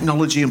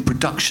technology and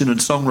production and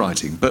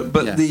songwriting, but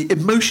the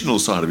emotional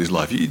side of his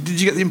life. Did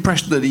you get the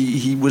impression that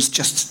he was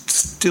just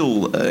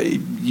still,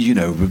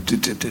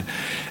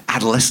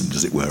 adolescent,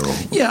 as it were? Or?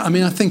 Yeah, I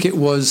mean, I think it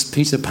was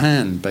Peter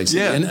Pan,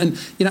 basically. Yeah. And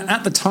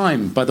at the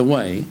time, by the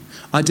way,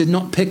 I did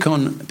not pick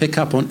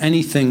up on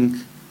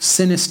anything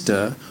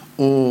sinister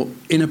or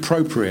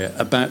inappropriate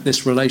about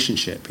this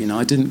relationship.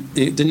 It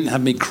didn't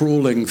have me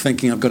crawling,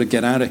 thinking I've got to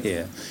get out of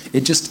here.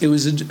 It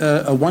was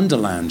a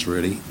wonderland,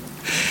 really.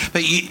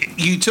 But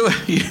you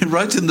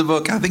wrote in the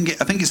book. I think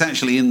it's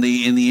actually in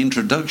the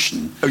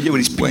introduction. Oh yeah,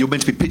 you're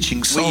meant to be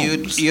pitching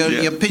songs.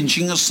 You're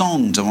pitching a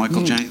song to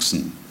Michael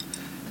Jackson.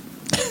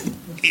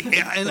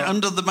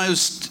 Under the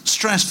most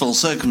stressful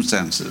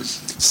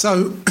circumstances.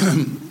 So,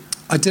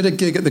 I did a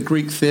gig at the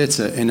Greek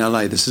Theatre in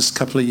LA. This is a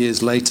couple of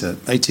years later,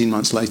 18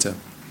 months later.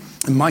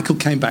 And Michael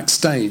came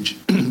backstage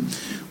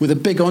with a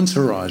big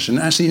entourage. And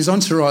actually, his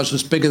entourage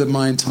was bigger than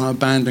my entire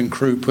band and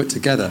crew put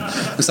together.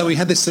 And so we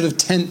had this sort of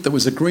tent that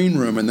was a green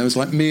room, and there was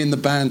like me and the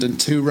band and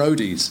 2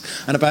 roadies.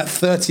 And about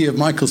 30 of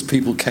Michael's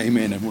people came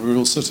in, and we were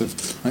all sort of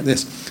like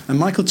this. And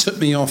Michael took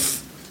me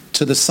off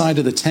to the side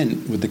of the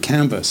tent with the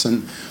canvas.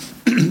 And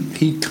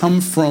he'd come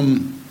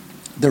from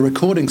the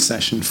recording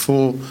session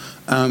for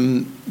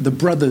the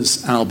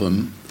Brothers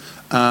album,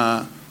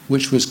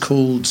 which was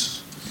called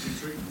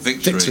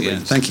Victory.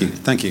 Yes. Thank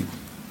you.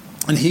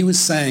 And he was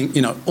saying,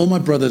 all my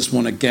brothers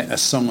want to get a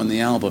song on the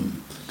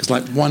album, because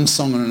like one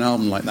song on an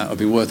album like that would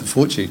be worth a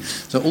fortune.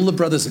 So all the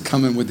brothers are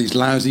coming with these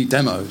lousy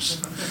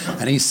demos.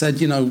 And he said,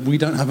 we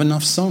don't have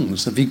enough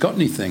songs. Have you got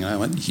anything? And I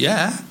went,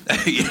 yeah.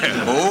 He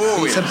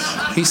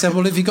said,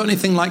 well, have you got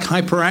anything like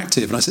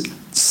Hyperactive? And I said,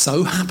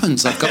 so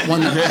happens, I've got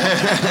one.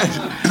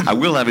 I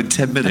will have in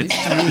 10 minutes.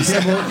 And he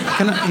said, well,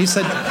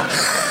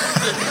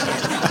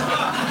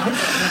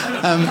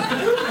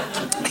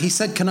 he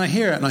said, can I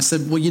hear it? And I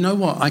said, well, you know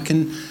what?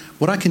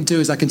 What I can do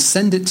is I can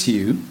send it to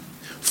you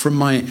from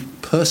my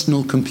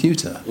personal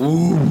computer.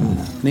 Ooh.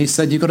 And he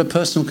said, you've got a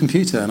personal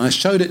computer? And I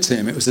showed it to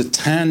him. It was a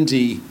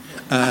Tandy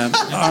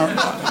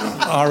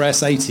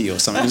RS80 or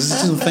something. It was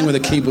this little thing with a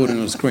keyboard and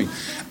a screen.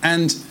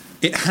 And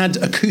it had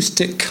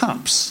acoustic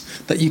cups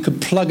that you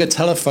could plug a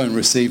telephone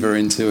receiver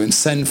into and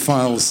send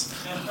files,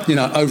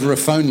 over a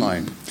phone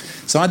line.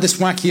 So I had this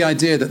wacky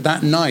idea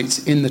that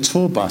night in the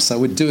tour bus, I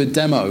would do a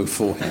demo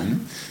for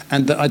him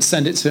and that I'd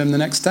send it to him the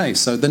next day.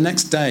 So the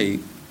next day,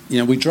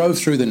 we drove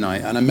through the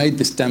night and I made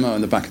this demo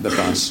in the back of the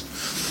bus.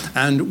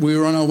 And we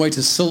were on our way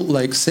to Salt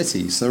Lake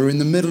City. So we're in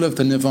the middle of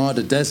the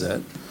Nevada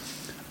desert.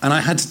 And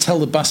I had to tell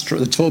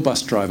the tour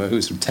bus driver,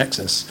 who's from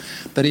Texas,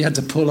 that he had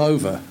to pull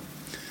over.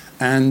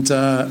 And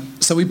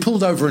so we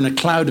pulled over in a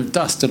cloud of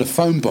dust at a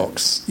phone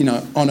box,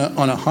 on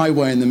a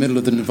highway in the middle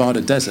of the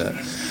Nevada desert.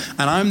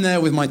 And I'm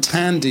there with my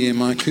Tandy and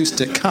my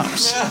acoustic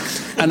cups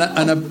and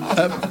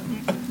a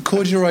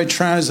corduroy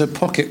trouser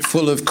pocket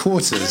full of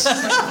quarters.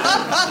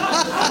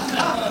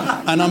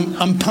 And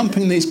I'm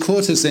pumping these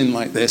quarters in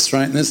like this,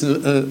 right? And there's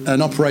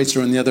an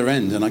operator on the other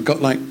end, and I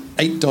got like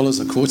 $8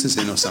 of quarters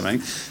in or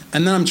something.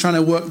 And then I'm trying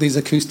to work these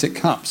acoustic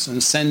cups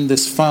and send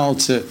this file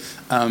to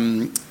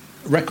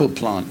Record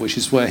Plant, which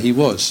is where he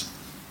was.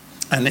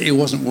 And it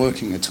wasn't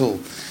working at all.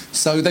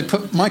 So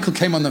Michael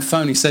came on the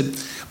phone, he said,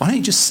 why don't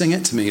you just sing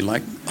it to me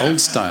like old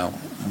style?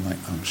 I'm like,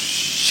 oh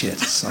shit.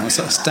 So I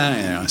started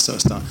standing there,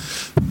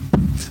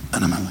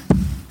 and I'm like,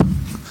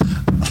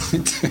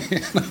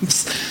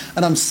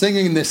 and I'm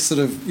singing this sort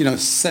of,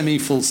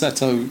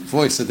 semi-falsetto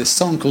voice of this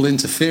song called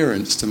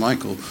Interference to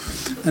Michael.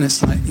 And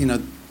it's like,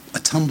 a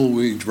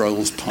tumbleweed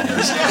rolls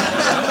past.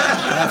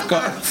 I've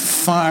got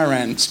fire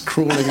ants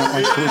crawling up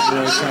my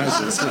corduroy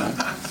trousers.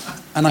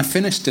 And I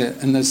finished it,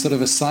 and there's sort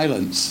of a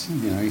silence.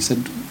 He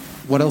said,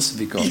 what else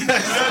have you got?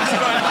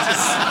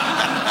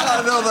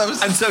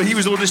 And so he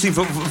was auditioning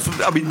for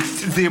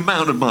the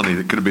amount of money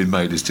that could have been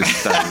made is just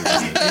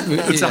staggering.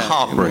 It's a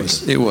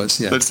heartbreak. It was,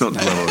 yeah. Let's not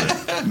dwell on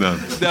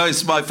it. No,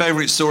 it's my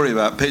favourite story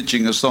about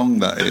pitching a song,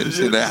 that is.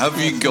 Have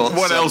you got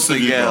what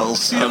something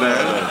else?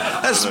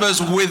 That's the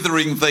most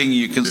withering thing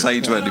you can say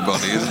to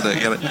anybody, isn't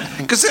it?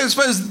 Because I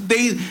suppose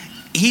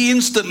he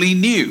instantly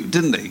knew,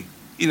 didn't he?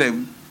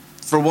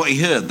 From what he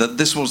heard, that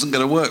this wasn't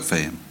going to work for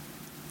him.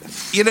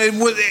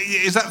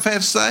 Is that fair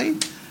to say?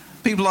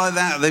 People like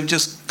that, they've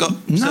just got...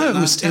 No,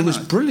 it was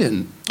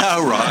brilliant.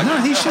 Oh, right.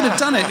 No, he should have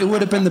done it. It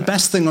would have been the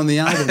best thing on the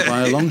album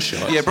by a long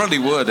shot. Yeah, probably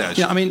would,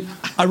 actually. Yeah,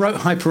 I wrote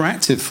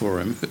Hyperactive for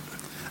him,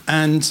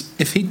 and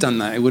if he'd done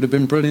that, it would have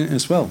been brilliant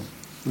as well.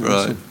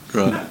 Right.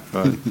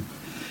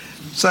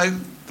 So...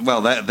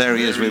 Well, there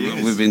he is.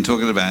 We've been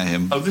talking about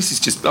him. Oh, this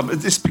is just...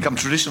 this has become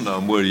traditional now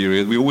in Word.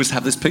 We always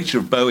have this picture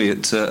of Bowie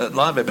at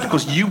Live Aid, but of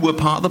course you were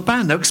part of the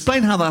band. Now,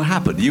 explain how that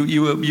happened.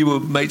 You were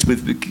mates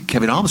with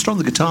Kevin Armstrong,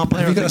 the guitar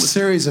player. We've got a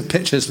series of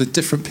pictures with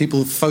different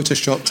people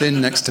photoshopped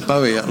in next to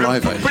Bowie at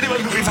Live Aid. Pretty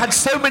much, we've had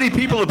so many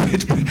people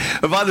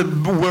have either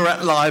were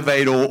at Live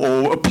Aid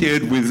or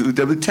appeared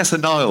with... Tessa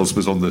Niles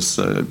was on this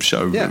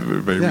show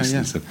very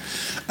recently.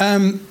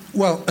 Yeah.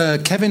 Well,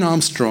 Kevin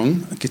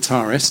Armstrong, a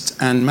guitarist,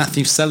 and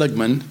Matthew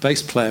Seligman,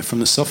 bass player from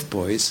the Soft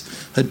Boys,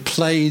 had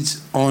played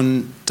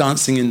on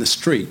Dancing in the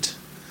Street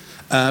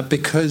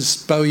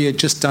because Bowie had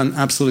just done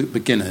Absolute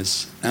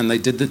Beginners, and they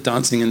did the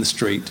Dancing in the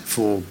Street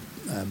for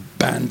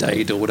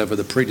Band-Aid or whatever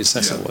the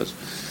predecessor was.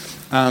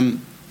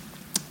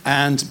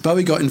 And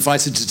Bowie got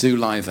invited to do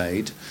Live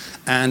Aid,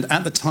 and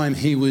at the time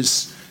he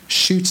was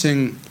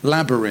shooting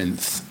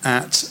Labyrinth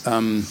at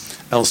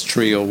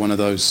Elstree or one of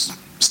those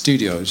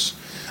studios.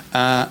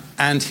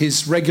 And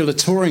his regular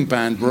touring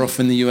band were off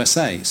in the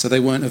USA, so they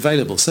weren't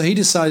available. So he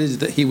decided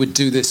that he would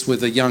do this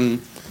with a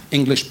young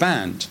English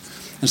band.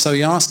 And so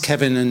he asked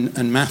Kevin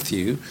and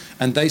Matthew,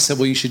 and they said,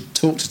 well, you should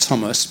talk to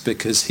Thomas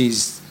because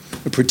he's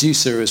a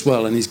producer as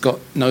well, and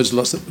knows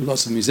lots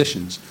of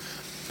musicians.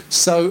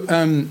 So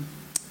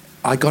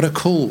I got a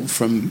call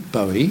from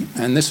Bowie,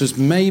 and this was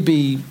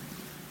maybe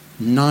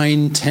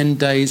 9-10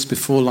 days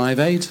before Live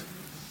Aid.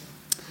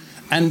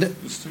 And,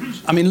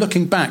 I mean,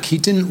 looking back, he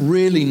didn't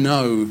really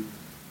know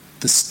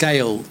the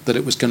scale that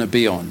it was going to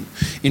be on.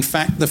 In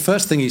fact, the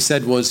first thing he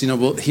said was,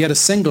 he had a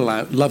single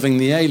out, Loving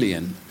the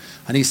Alien.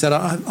 And he said,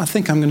 I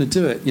think I'm going to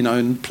do it,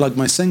 and plug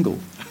my single.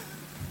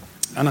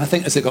 And I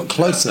think as it got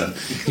closer,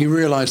 he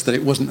realised that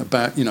it wasn't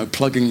about,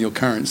 plugging your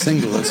current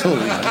single at all.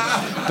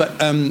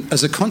 But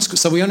as a consequence,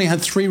 so we only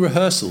had 3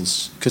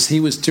 rehearsals because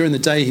during the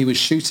day he was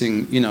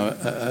shooting,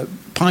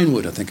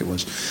 Pinewood, I think it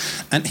was.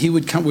 And he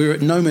would come, we were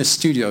at Nomis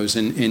Studios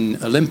in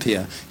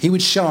Olympia. He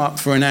would show up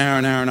for an hour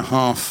and a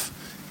half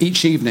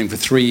each evening for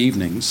 3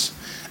 evenings.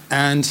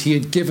 And he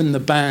had given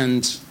the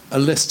band a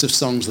list of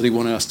songs that he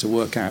wanted us to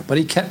work out. But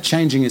he kept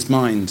changing his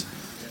mind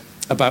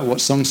about what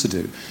songs to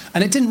do.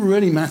 And it didn't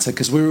really matter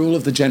because we were all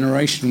of the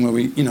generation where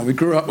we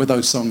grew up with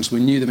those songs, we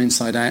knew them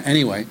inside out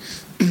anyway.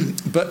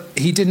 But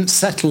he didn't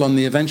settle on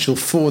the eventual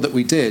 4 that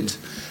we did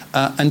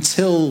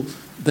until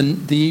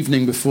the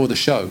evening before the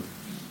show.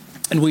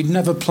 And we'd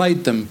never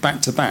played them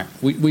back to back.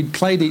 We'd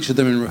played each of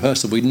them in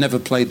rehearsal. We'd never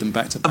played them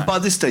back to back. And by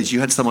this stage, you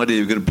had some idea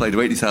you were going to play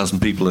to 80,000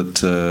 people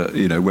at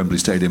Wembley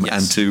Stadium, yes,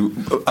 and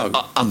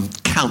to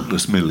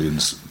countless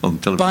millions on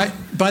television.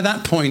 By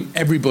that point,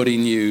 everybody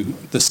knew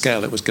the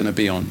scale it was going to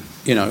be on.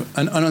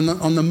 And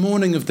on the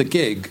morning of the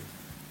gig,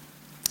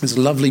 it was a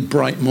lovely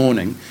bright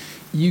morning.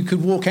 You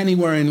could walk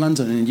anywhere in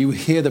London and you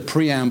hear the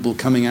preamble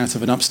coming out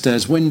of an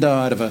upstairs window,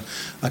 out of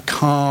a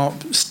car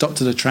stopped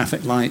at a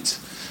traffic light.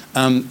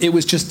 It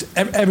was just,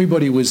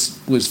 everybody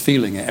was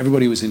feeling it,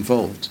 everybody was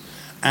involved.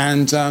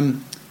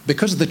 And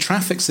because of the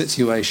traffic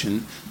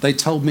situation, they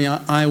told me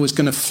I was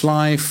going to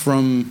fly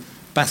from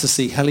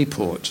Battersea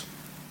Heliport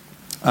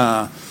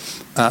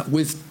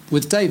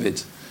with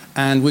David,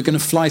 and we're going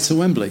to fly to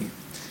Wembley.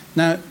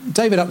 Now,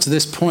 David, up to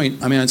this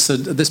point, at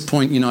this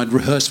point, I'd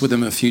rehearsed with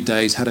him a few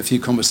days, had a few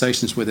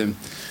conversations with him.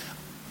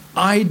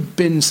 I'd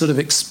been sort of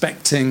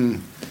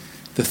expecting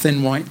the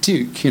Thin White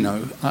Duke,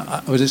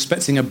 I was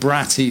expecting a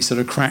bratty, sort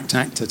of cracked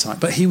actor type.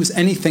 But he was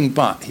anything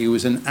but. He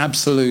was an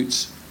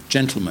absolute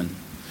gentleman.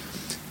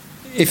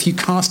 If you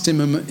cast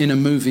him in a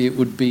movie, it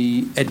would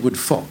be Edward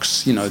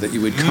Fox, that you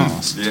would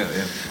cast. Yeah.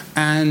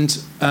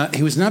 And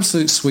he was an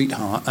absolute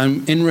sweetheart.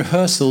 And in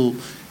rehearsal,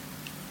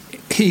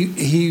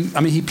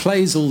 he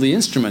plays all the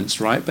instruments,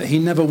 right? But he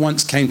never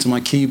once came to my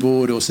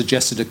keyboard or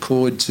suggested a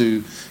chord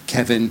to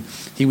Kevin.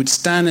 He would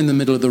stand in the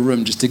middle of the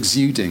room just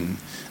exuding.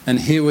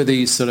 And here were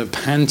these sort of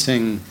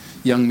panting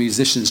young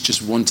musicians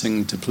just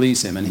wanting to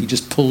please him, and he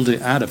just pulled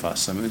it out of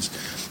us. It was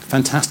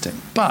fantastic.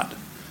 But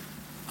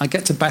I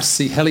get to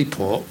Battersea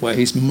Heliport, where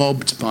he's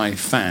mobbed by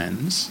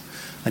fans,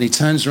 and he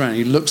turns around and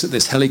he looks at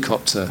this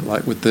helicopter,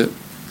 like with the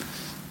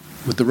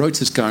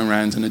rotors going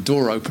around and a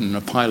door open and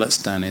a pilot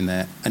standing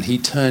there, and he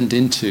turned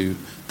into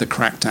the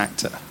cracked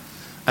actor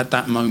at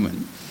that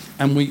moment.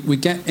 And we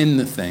get in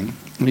the thing,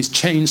 and he's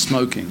chain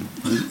smoking.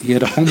 He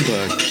had a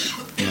Homburg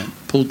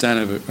pulled down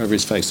over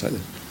his face like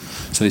this.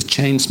 So he's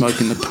chain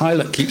smoking. The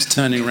pilot keeps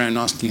turning around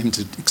asking him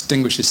to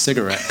extinguish his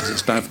cigarette because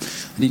it's bad.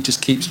 And he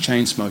just keeps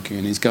chain smoking.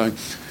 And he's going,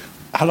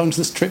 how long does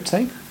this trip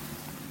take?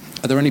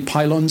 Are there any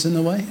pylons in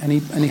the way? Any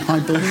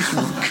high buildings?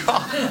 Oh,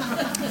 God.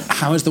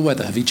 How is the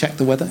weather? Have you checked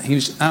the weather? He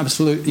was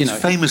absolute, He's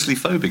famously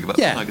phobic about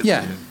tigers.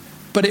 Yeah.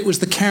 But it was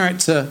the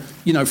character,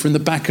 from the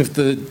back of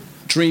the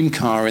dream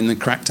car in the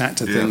cracked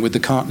actor thing with the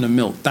carton of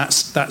milk.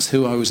 That's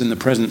who I was in the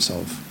presence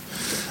of.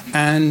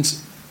 And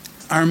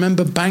I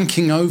remember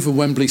banking over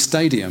Wembley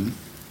Stadium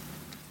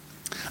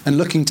and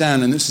looking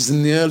down, and this is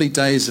in the early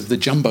days of the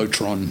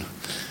Jumbotron.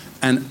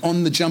 And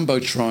on the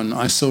Jumbotron,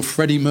 I saw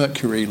Freddie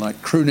Mercury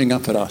crooning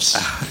up at us,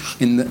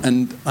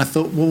 and I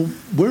thought, well,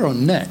 we're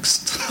on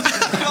next.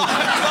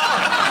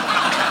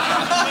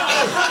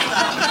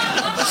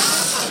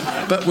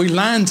 But we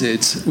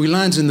landed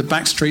in the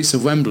back streets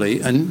of Wembley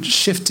and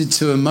shifted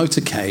to a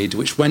motorcade,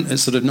 which went at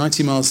sort of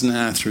 90 miles an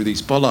hour through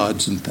these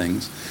bollards and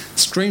things,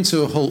 streamed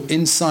to a halt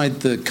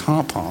inside the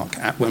car park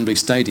at Wembley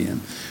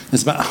Stadium.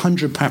 There's about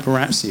 100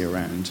 paparazzi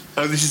around.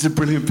 Oh, this is a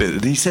brilliant bit.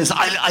 And he says,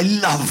 I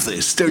love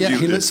this, don't you? Yeah,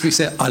 he looks at me and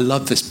says, I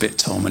love this bit,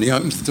 Tom. And he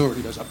opens the door and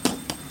he goes like, pop,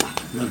 pop, pop,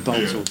 and the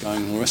bulbs all going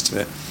and all the rest of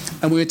it.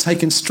 And we were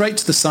taken straight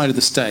to the side of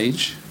the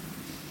stage.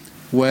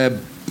 where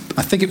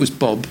I think it was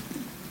Bob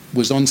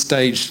was on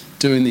stage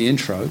doing the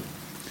intro,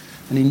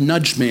 and he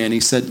nudged me and he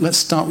said, "Let's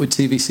start with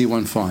TVC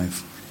 15."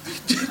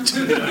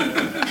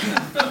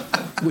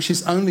 Which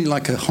is only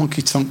like a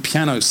honky-tonk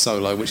piano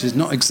solo, which is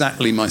not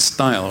exactly my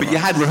style. But you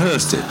had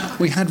rehearsed it.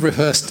 We had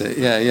rehearsed it,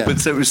 yeah. But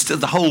so it was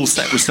the whole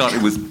set was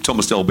starting with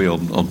Thomas Dolby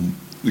on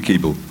the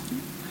keyboard.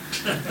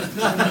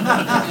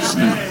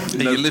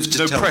 You live to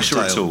no tell pressure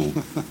the at tale. all.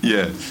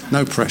 Yeah.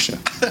 No pressure.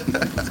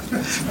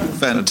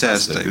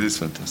 Fantastic. It is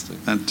fantastic.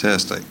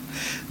 Fantastic.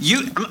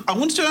 I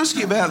wanted to ask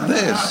you about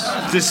this.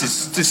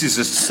 This is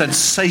a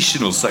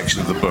sensational section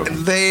of the book.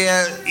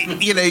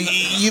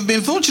 You've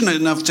been fortunate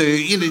enough to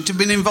have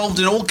been involved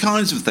in all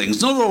kinds of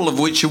things, not all of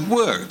which have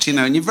worked,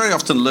 and you very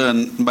often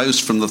learn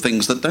most from the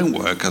things that don't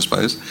work, I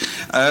suppose.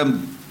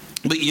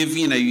 But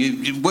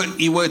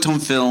you worked on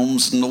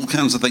films and all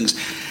kinds of things.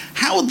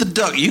 Howard the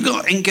Duck, you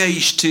got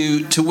engaged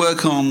to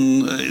work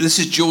on, this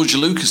is George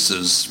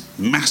Lucas's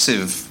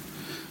massive,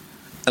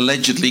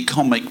 allegedly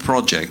comic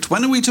project.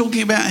 When are we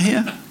talking about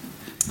here?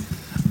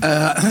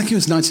 I think it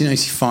was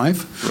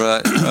 1985.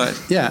 Right.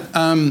 Yeah.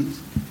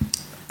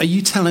 Are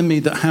you telling me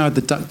that Howard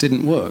the Duck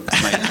didn't work,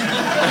 mate?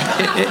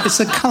 It's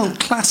a cult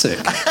classic.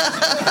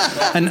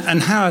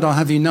 And Howard, I'll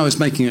have you know, is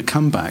making a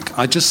comeback.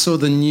 I just saw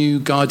the new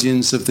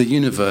Guardians of the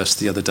Universe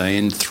the other day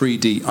in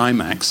 3D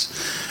IMAX,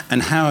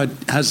 and Howard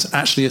has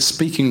actually a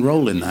speaking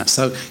role in that.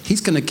 So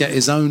he's going to get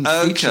his own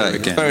feature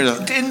again. Fair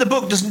enough. In the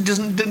book,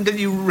 didn't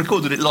you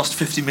record that it lost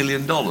 $50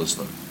 million,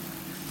 though?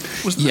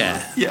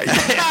 Yeah.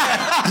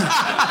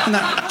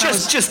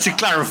 Just to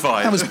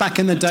clarify. That was back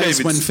in the days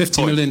David's when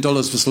 $50 million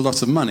was a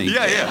lot of money.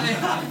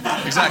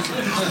 Yeah. Exactly.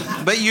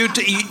 But you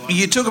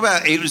talk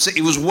about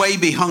it was way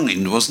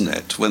behind, wasn't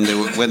it, when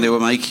they were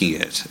making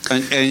it,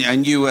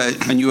 and you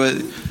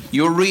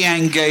were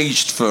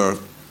re-engaged for,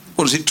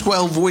 what is it,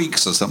 12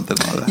 weeks or something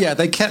like that? Yeah,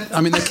 they kept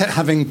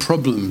having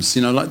problems.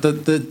 Like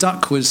the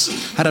duck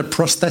had a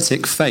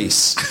prosthetic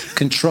face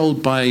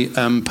controlled by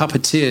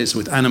puppeteers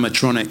with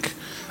animatronic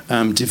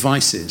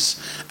devices,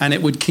 and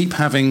it would keep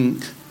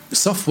having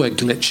software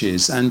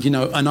glitches, and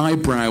an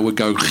eyebrow would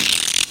go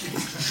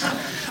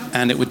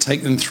and it would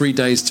take them 3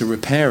 days to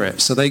repair it.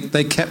 So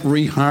they kept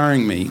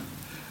rehiring me,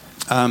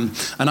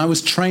 and I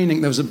was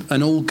training. There was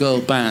an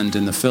all-girl band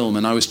in the film,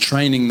 and I was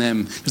training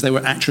them because they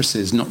were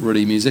actresses, not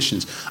really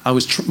musicians.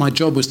 My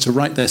job was to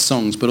write their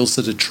songs, but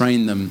also to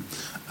train them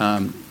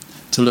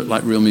to look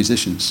like real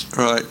musicians.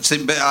 Right.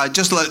 See, but I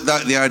just like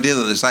the idea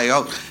that they say,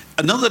 "Oh,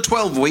 another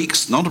 12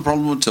 weeks, not a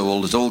problem at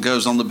all. It all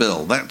goes on the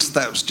bill."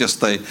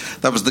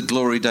 That was the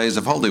glory days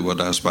of Hollywood,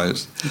 I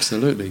suppose.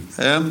 Absolutely.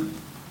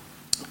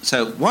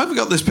 So why have we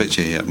got this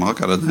picture here,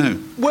 Mark? I don't know.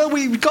 Well,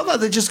 we got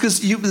that just because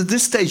at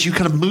this stage you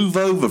kind of move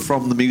over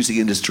from the music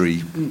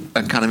industry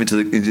and kind of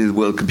into the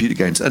world of computer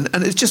games, and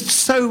it's just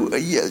so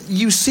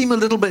you seem a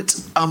little bit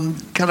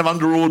kind of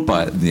underawed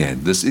by it in the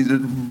end. There's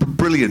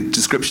brilliant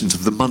descriptions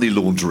of the money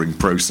laundering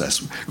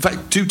process. In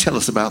fact, do tell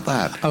us about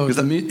that. Oh, in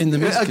the music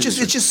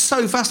industry. It's just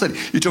so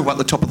fascinating. You talk about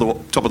the top of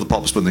the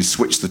pops when they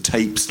switch the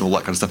tapes and all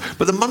that kind of stuff,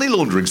 but the money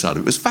laundering side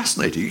of it was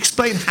fascinating.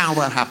 Explain how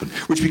that happened,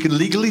 which we can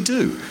legally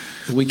do.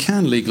 We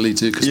can legally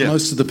do, because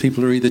most of the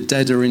people are either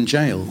dead or in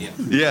jail.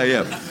 Yeah.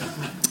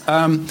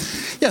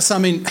 Yes, I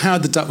mean,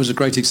 Howard the Duck was a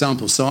great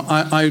example. So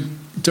I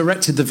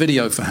directed the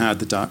video for Howard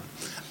the Duck,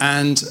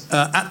 and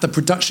at the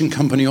production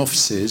company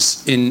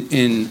offices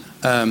in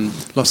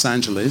Los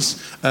Angeles,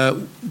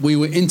 we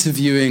were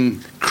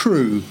interviewing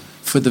crew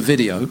for the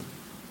video,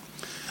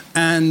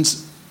 and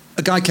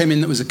a guy came in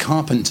that was a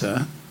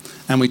carpenter,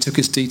 and we took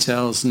his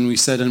details, and we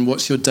said, "And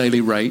what's your daily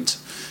rate?"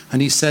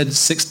 And he said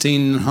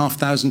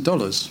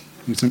 $16,500.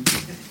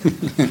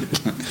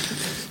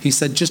 He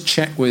said, "Just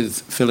check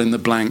with fill in the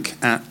blank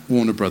at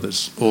Warner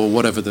Brothers," or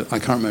whatever. I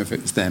can't remember if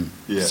it was them.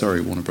 Yeah.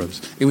 Sorry, Warner Brothers.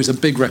 It was a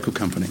big record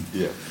company.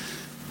 Yeah.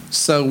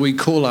 So we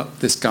call up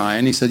this guy,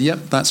 and he said,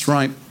 "Yep, that's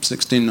right,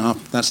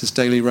 16.5. That's his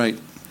daily rate,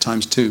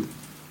 times 2.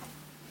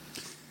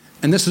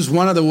 And this was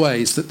one of the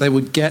ways that they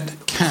would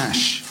get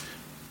cash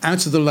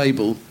out of the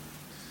label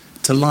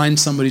to line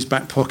somebody's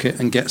back pocket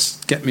and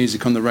get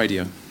music on the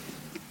radio.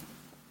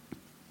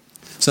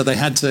 So they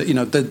had to,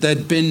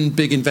 there'd been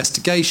big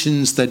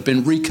investigations, there'd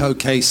been RICO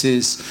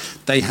cases,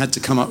 they had to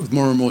come up with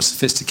more and more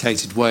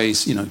sophisticated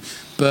ways,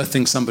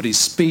 birthing somebody's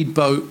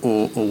speedboat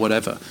or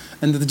whatever.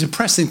 And the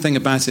depressing thing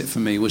about it for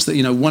me was that,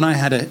 when I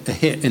had a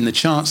hit in the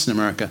charts in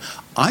America,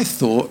 I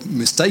thought,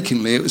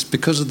 mistakenly, it was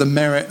because of the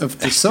merit of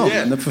the song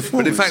and the performance.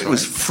 But in fact, it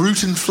was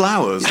fruit and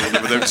flowers, or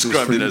whatever they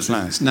described it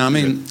as. Now, I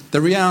mean, the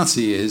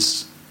reality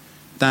is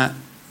that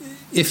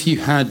if you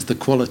had the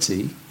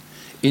quality,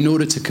 in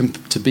order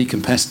to be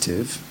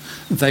competitive,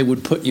 they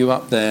would put you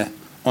up there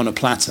on a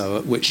plateau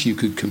at which you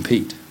could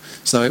compete.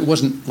 So it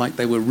wasn't like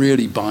they were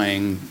really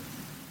buying,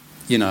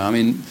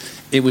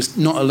 it was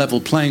not a level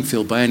playing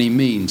field by any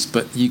means,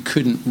 but you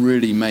couldn't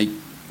really make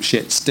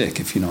shit stick,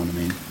 if you know what I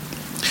mean.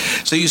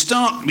 So you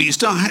start.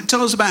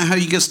 Tell us about how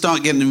you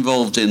start getting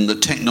involved in the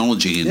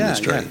technology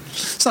industry. Yeah.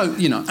 So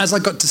as I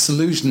got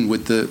disillusioned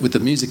with the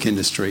music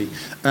industry,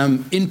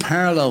 in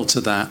parallel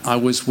to that, I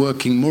was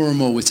working more and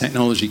more with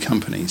technology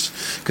companies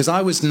because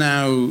I was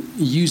now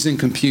using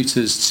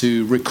computers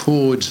to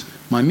record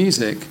my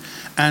music,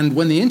 and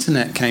when the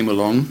internet came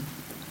along,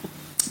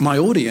 my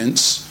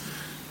audience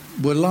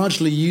were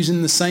largely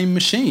using the same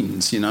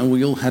machines.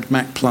 We all had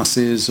Mac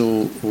Pluses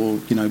or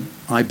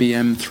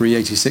IBM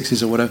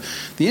 386s or whatever.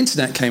 The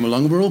internet came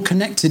along, and we're all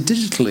connected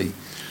digitally.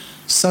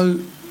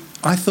 So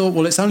I thought,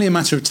 well, it's only a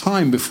matter of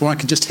time before I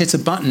could just hit a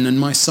button and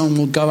my song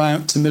will go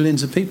out to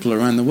millions of people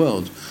around the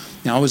world.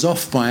 I was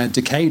off by a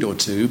decade or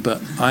two,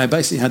 but I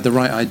basically had the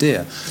right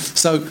idea.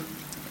 So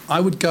I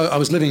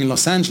was living in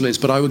Los Angeles,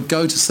 but I would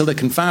go to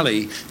Silicon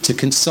Valley to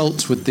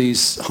consult with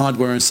these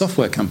hardware and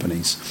software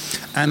companies.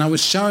 And I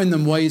was showing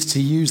them ways to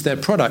use their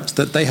product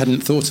that they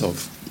hadn't thought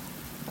of.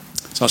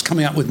 So I was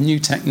coming up with new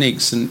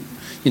techniques and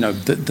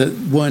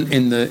that weren't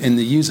in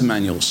the user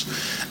manuals.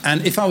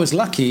 And if I was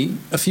lucky,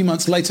 a few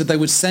months later, they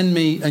would send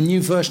me a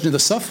new version of the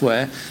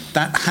software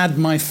that had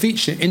my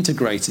feature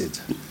integrated.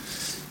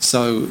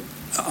 So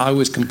I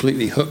was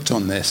completely hooked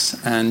on this,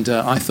 and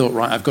I thought,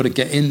 right, I've got to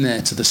get in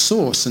there to the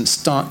source and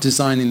start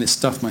designing this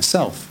stuff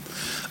myself.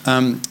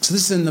 So this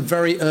is in the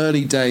very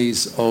early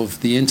days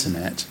of the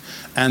internet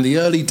and the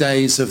early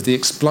days of the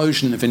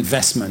explosion of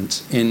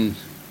investment in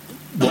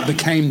what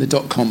became the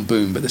dot-com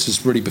boom, but this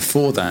was really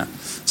before that,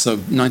 so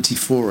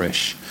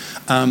 94-ish.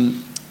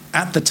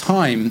 At the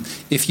time,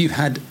 if you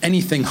had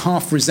anything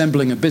half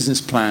resembling a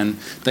business plan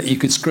that you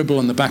could scribble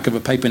on the back of a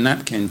paper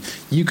napkin,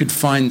 you could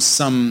find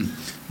some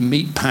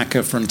meat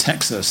packer from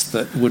Texas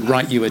that would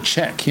write you a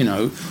check,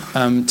 to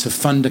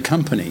fund a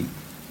company.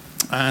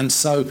 And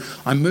so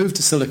I moved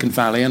to Silicon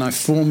Valley and I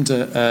formed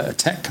a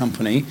tech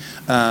company,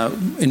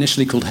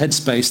 initially called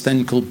Headspace,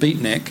 then called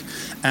Beatnik,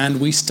 and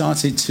we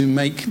started to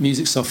make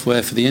music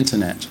software for the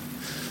internet.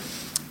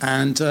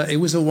 And it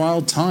was a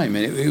wild time.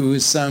 There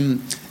was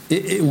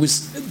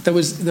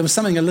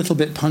something a little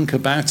bit punk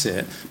about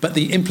it, but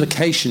the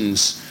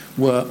implications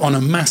were on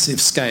a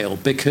massive scale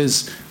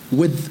because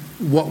with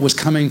what was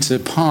coming to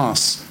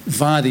pass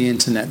via the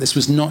internet, this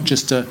was not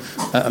just a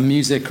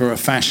music or a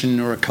fashion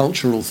or a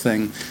cultural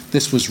thing.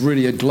 This was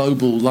really a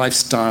global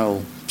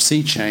lifestyle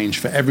sea change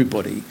for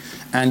everybody,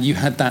 and you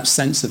had that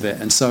sense of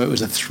it, and so it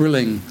was a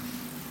thrilling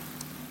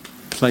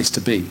place to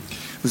be.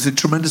 There's a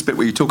tremendous bit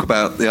where you talk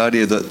about the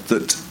idea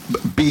that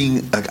being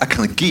a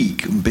kind of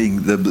geek and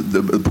being the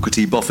Booker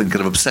T. Boffin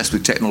kind of obsessed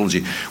with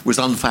technology was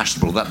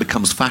unfashionable. That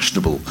becomes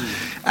fashionable.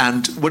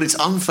 And when it's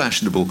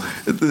unfashionable,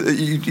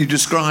 you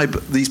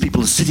describe these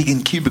people as sitting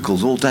in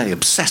cubicles all day,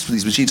 obsessed with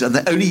these machines, and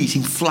they're only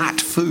eating flat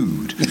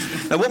food.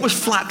 Now, what was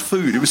flat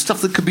food? It was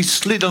stuff that could be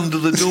slid under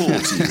the door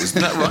to you,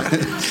 isn't that right?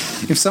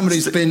 If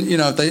somebody's been,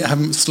 if they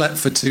haven't slept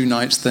for 2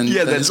 nights, then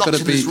it's got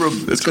to be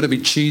it's got to be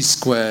cheese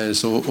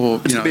squares or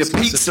it's got to be a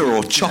pizza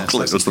or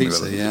chocolate or something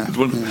pizza, like that. Yeah.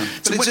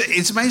 But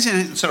it's amazing.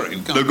 Sorry,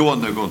 go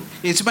on.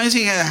 It's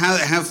amazing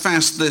how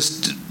fast this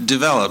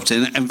developed,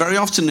 and very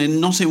often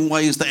not in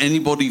ways that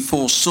anybody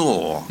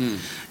foresaw.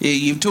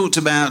 You've talked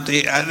about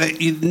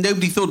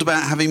nobody thought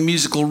about having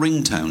musical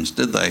ringtones,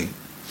 did they?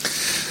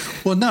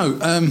 Well, no.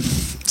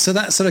 So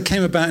that sort of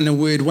came about in a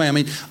weird way. I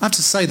mean, I have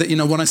to say that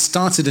when I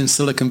started in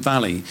Silicon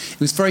Valley, it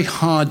was very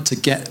hard to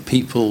get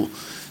people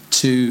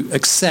to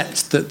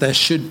accept that there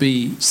should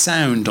be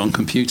sound on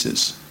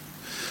computers.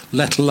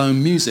 Let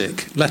alone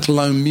music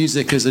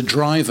as a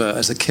driver,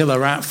 as a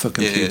killer app for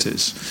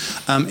computers.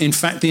 Yeah. In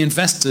fact, the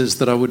investors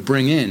that I would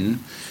bring in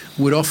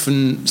would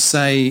often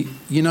say,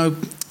 you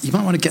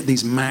might want to get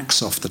these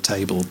Macs off the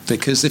table,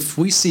 because if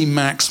we see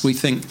Macs, we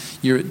think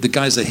the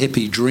guy's a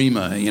hippie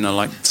dreamer,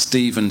 like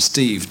Steve and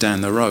Steve down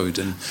the road.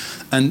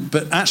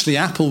 But actually,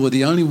 Apple were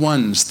the only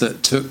ones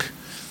that took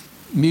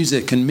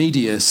music and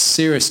media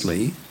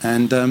seriously.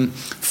 And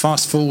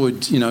fast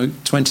forward,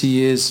 20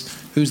 years,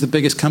 who's the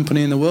biggest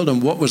company in the world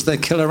and what was their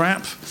killer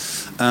app?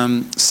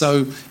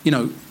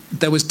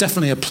 There was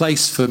definitely a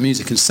place for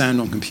music and sound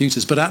on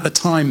computers, but at the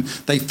time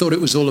they thought it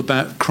was all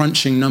about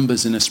crunching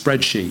numbers in a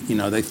spreadsheet.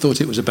 They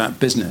thought it was about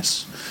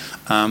business.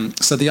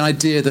 So the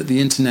idea that the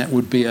internet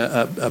would be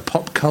a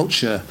pop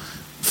culture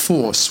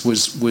force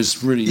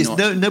was really not...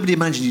 Nobody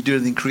imagined you'd do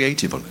anything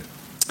creative on it,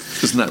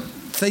 isn't that?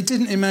 They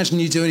didn't imagine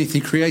you do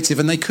anything creative,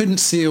 and they couldn't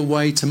see a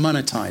way to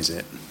monetize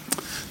it.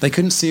 They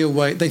couldn't see a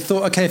way. They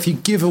thought, okay, if you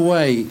give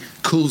away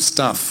cool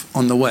stuff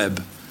on the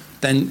web,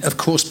 then of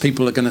course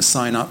people are going to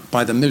sign up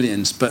by the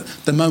millions. But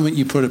the moment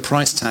you put a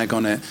price tag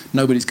on it,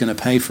 nobody's going to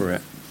pay for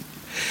it.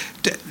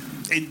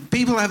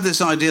 People have this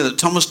idea that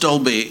Thomas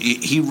Dolby,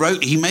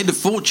 he made a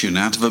fortune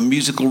out of a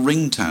musical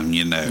ringtone,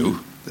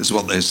 is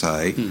what they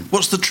say.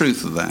 What's the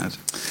truth of that?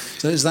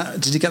 So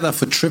did you get that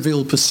for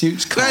Trivial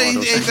Pursuit card?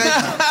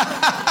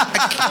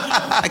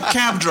 A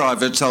cab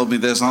driver told me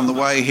this on the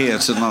way here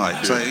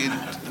tonight. So,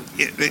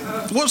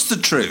 what's the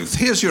truth?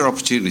 Here's your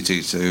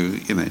opportunity to,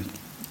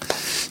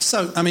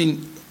 So,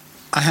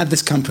 I had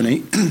this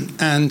company,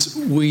 and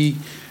we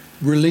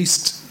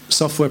released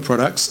software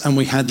products, and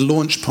we had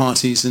launch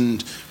parties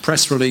and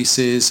press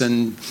releases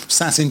and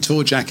satin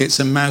tour jackets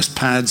and mouse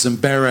pads and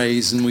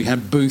berets, and we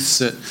had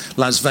booths at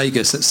Las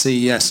Vegas at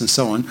CES and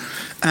so on.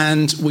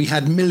 And we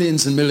had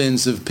millions and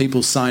millions of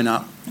people sign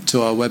up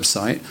to our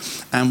website,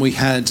 and we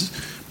had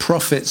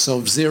profits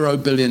of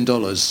 $0 billion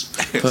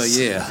per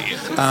year.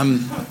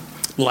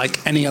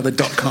 Like any other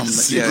 .com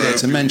that you care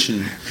to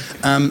mention.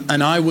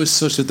 And I was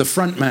sort of the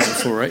front man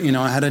for it. You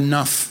know, I had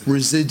enough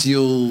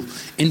residual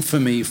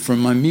infamy from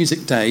my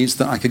music days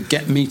that I could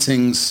get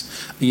meetings,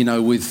 you know,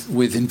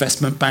 with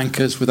investment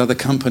bankers, with other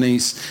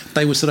companies.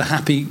 They were sort of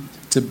happy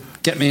to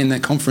get me in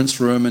their conference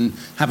room and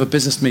have a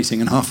business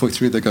meeting, and halfway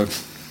through they go,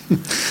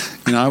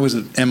 you know, I was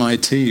at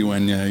MIT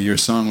when your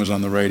song was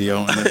on the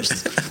radio, and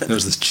there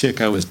was this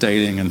chick I was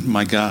dating, and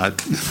my God.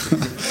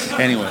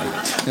 Anyway,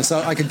 and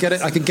so I could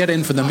get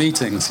in for the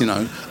meetings, you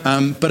know.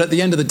 But at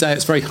the end of the day,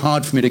 it's very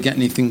hard for me to get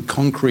anything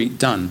concrete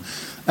done.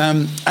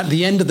 At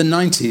the end of the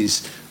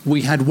 90s,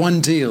 we had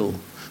one deal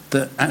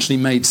that actually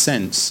made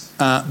sense,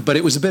 but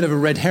it was a bit of a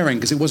red herring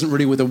because it wasn't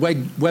really with a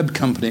web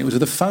company, it was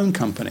with a phone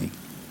company.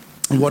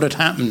 And what had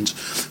happened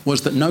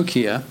was that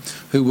Nokia,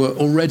 who were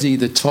already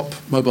the top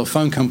mobile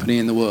phone company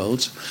in the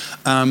world,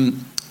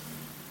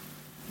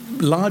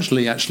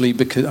 largely actually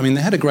because, I mean,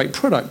 they had a great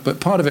product, but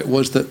part of it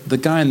was that the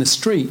guy in the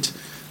street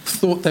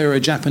thought they were a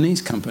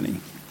Japanese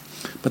company.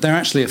 But they're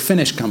actually a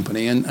Finnish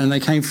company, and they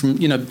came from,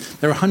 you know,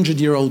 they're a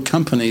 100-year-old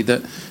company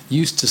that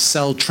used to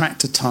sell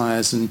tractor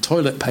tires and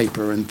toilet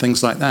paper and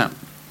things like that.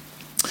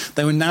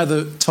 They were now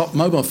the top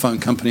mobile phone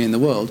company in the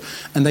world,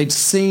 and they'd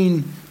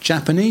seen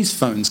Japanese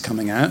phones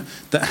coming out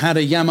that had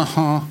a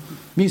Yamaha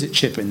music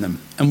chip in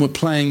them and were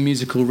playing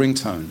musical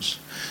ringtones.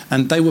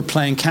 And they were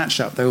playing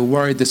catch-up. They were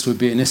worried this would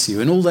be an issue,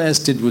 and all theirs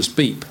did was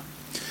beep.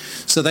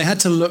 So they had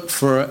to look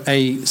for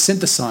a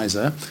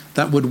synthesizer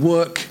that would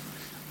work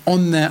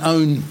on their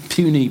own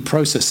puny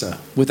processor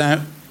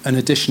without an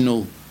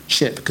additional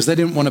chip, because they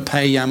didn't want to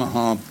pay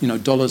Yamaha, you know,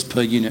 dollars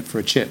per unit for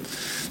a chip.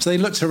 So they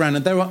looked around,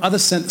 and there were other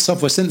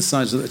software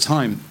synthesizers at the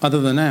time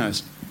other than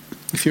ours.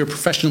 If you're a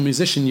professional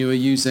musician, you were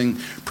using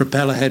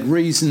Propellerhead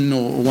Reason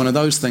or one of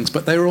those things,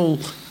 but they were all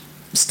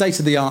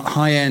state-of-the-art,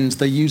 high-end.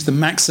 They used the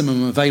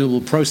maximum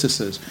available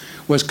processors.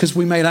 Whereas because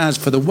we made ours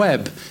for the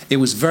web, it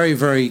was very,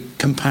 very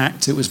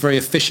compact. It was very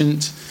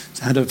efficient. It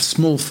had a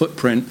small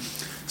footprint.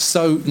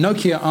 So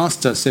Nokia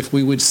asked us if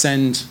we would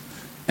send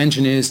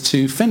engineers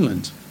to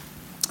Finland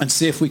and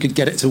see if we could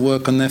get it to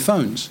work on their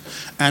phones.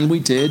 And we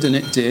did, and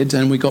it did,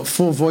 and we got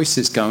 4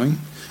 voices going,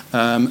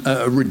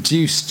 a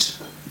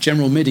reduced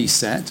general MIDI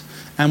set,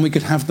 and we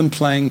could have them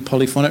playing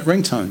polyphonic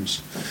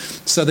ringtones.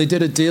 So they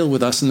did a deal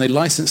with us, and they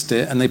licensed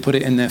it, and they put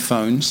it in their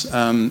phones,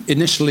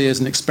 initially as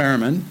an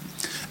experiment,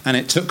 and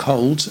it took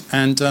hold.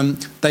 And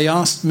they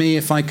asked me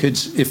if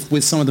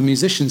with some of the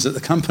musicians at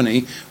the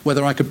company,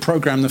 whether I could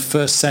program the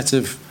first set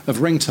of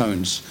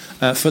ringtones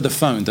for the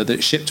phone that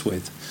it shipped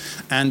with.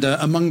 And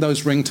among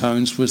those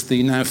ringtones was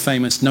the now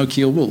famous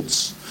Nokia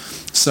Waltz.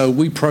 So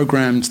we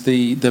programmed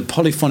the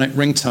polyphonic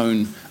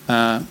ringtone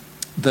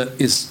that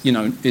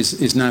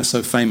is now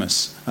so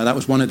famous. That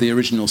was one of the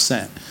original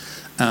set.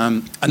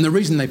 And the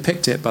reason they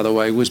picked it, by the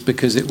way, was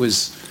because it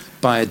was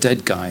by a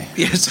dead guy.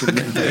 Yes,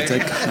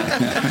 okay.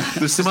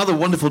 There's some other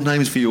wonderful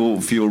names for your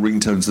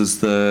ringtones.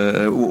 There's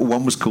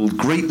one was called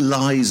Great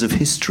Lies of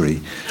History,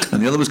 and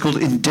the other was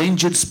called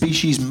Endangered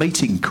Species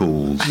Mating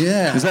Calls.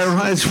 Yeah. Is that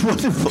right? It's a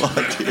wonderful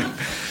idea.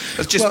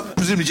 That's just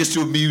presumably just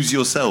to amuse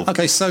yourself.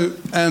 Okay, so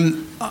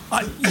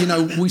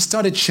we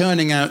started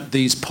churning out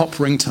these pop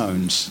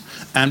ringtones,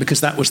 and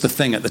because that was the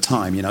thing at the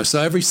time, you know.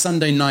 So every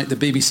Sunday night, the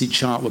BBC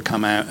chart would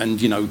come out, and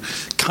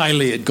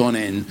Kylie had gone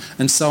in,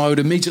 and so I would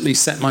immediately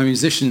set my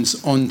musicians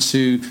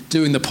onto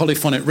doing the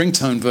polyphonic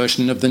ringtone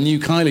version of the new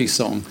Kylie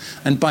song,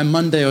 and by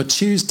Monday or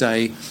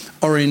Tuesday,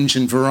 Orange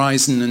and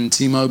Verizon and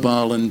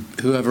T-Mobile and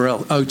whoever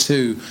else,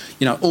 O2,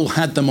 all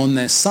had them on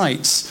their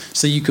sites,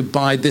 so you could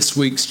buy this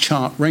week's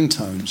chart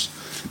ringtones.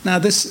 Now,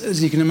 this,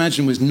 as you can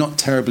imagine, was not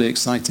terribly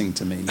exciting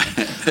to me.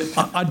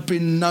 I'd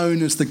been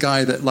known as the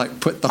guy that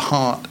put the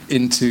heart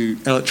into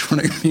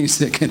electronic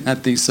music and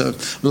had these sort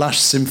of lush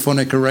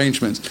symphonic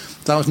arrangements.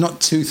 So I was not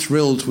too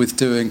thrilled with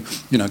doing,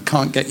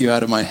 Can't Get You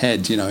Out of My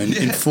Head,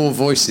 in 4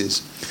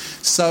 voices.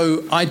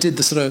 So I did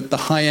the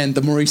high-end,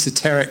 the more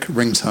esoteric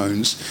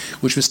ringtones,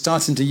 which was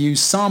starting to use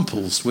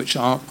samples, which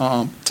our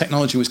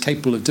technology was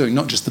capable of doing,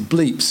 not just the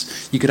bleeps.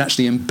 You could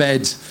actually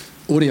embed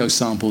audio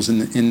samples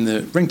in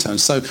the ringtones.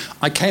 So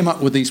I came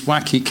up with these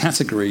wacky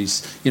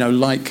categories,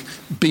 like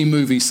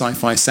B-movie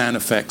sci-fi sound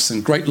effects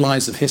and Great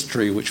Lies of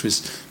History, which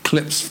was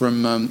clips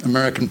from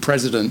American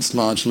presidents,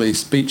 largely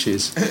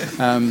speeches,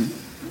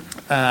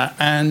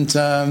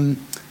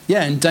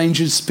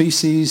 endangered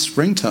species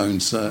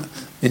ringtones.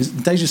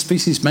 Endangered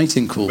species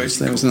mating calls.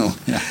 There was no.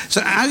 Yeah.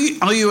 So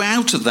are you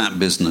out of that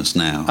business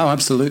now? Oh,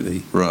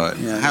 absolutely. Right.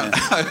 Yeah,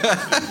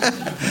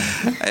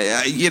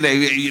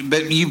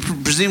 but you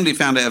presumably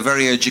found it a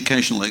very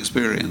educational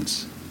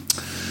experience.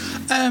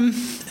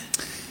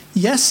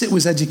 Yes, it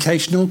was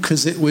educational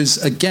because it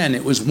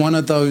was one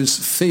of those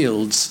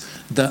fields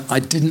that I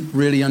didn't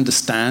really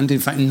understand. In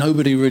fact,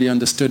 nobody really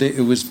understood it.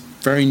 It was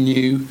very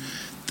new.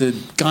 The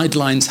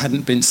guidelines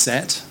hadn't been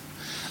set.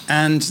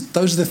 And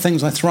those are the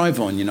things I thrive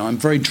on. I'm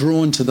very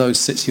drawn to those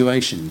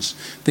situations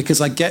because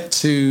I get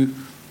to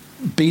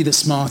be the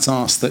smart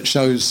ass that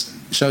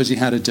shows you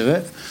how to do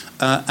it.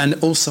 And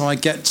also I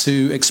get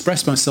to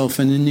express myself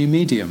in a new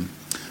medium.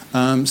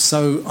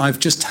 So I've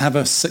just have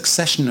a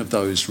succession of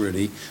those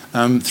really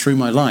through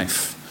my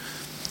life.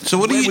 So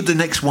where would the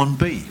next one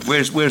be?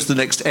 Where's the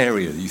next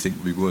area that you think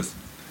would be worth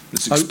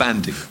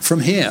expanding? From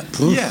here?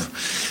 Oof. Yeah.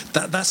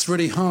 That's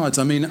really hard.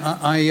 I mean,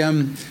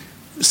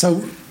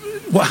 so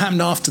what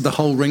happened after the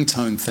whole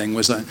ringtone thing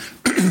was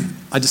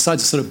I decided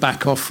to sort of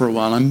back off for a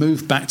while. I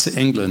moved back to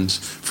England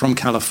from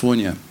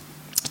California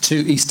to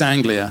East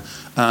Anglia,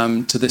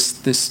 to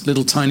this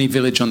little tiny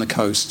village on the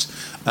coast,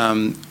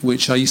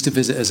 which I used to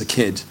visit as a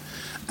kid.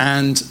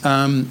 And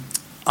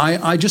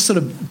I just sort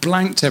of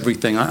blanked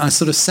everything. I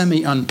sort of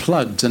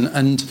semi-unplugged,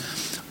 and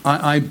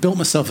I built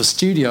myself a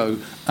studio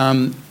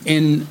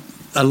in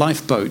a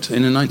lifeboat,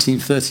 in a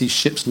 1930s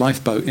ship's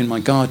lifeboat in my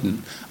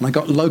garden. And I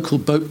got local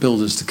boat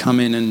builders to come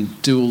in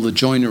and do all the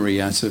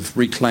joinery out of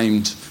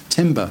reclaimed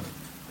timber.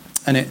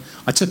 And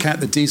I took out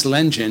the diesel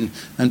engine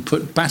and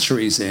put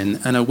batteries in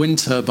and a wind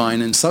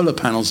turbine and solar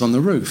panels on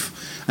the roof.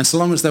 And so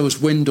long as there was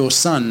wind or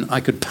sun, I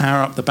could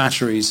power up the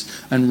batteries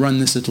and run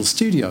this little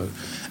studio.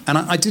 And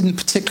I didn't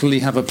particularly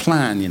have a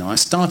plan. I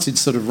started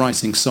sort of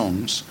writing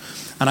songs,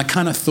 and I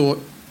kind of thought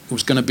it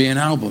was going to be an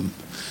album.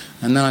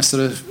 And then I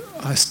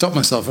stopped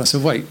myself. I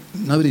said, wait,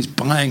 nobody's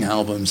buying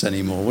albums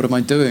anymore. What am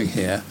I doing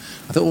here?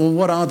 I thought, well,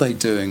 what are they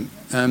doing?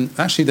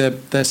 Actually,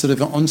 they're sort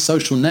of on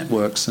social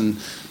networks and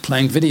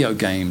playing video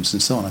games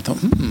and so on. I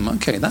thought,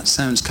 okay, that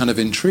sounds kind of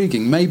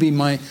intriguing. Maybe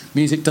my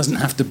music doesn't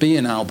have to be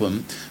an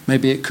album.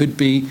 Maybe it could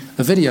be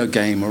a video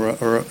game or a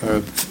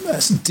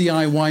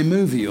DIY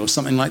movie or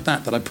something like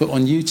that I put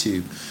on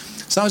YouTube.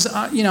 So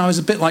I was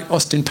a bit like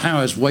Austin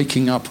Powers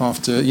waking up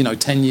after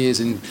 10 years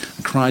in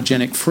a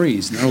cryogenic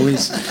freeze, and all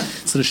these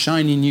sort of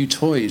shiny new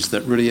toys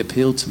that really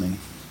appealed to me.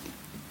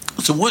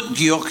 So what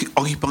do you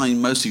occupy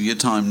most of your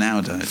time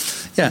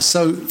nowadays? Yeah,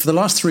 so for the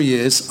last 3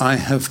 years, I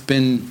have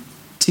been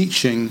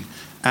teaching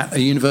at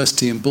a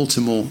university in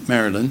Baltimore,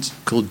 Maryland,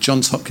 called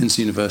Johns Hopkins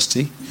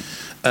University.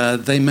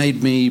 They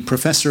made me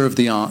professor of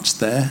the arts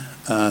there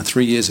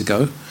 3 years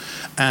ago,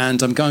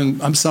 and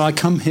so I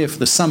come here for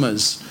the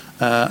summers.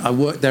 I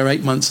work there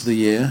 8 months of the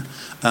year.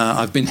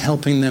 I've been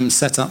helping them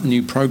set up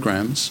new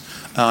programs.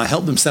 I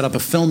helped them set up a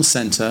film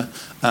centre.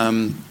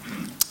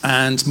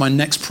 And my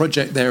next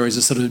project there is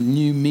a sort of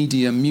new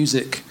media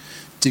music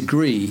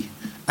degree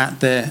at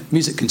their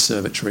music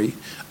conservatory,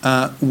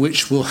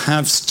 which will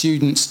have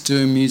students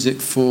doing music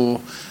for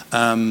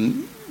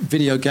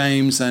video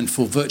games and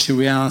for virtual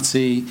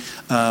reality,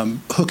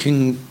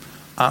 hooking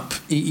up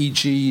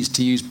EEGs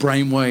to use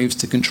brainwaves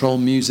to control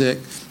music,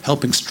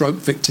 helping stroke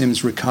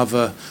victims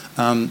recover.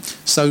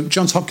 So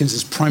Johns Hopkins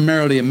is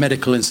primarily a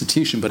medical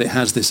institution, but it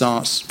has this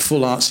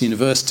full arts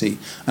university,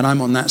 and I'm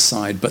on that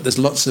side. But there's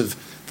lots of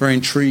very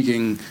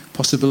intriguing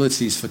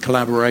possibilities for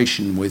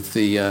collaboration with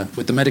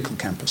the medical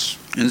campus.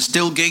 And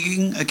still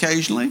gigging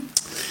occasionally?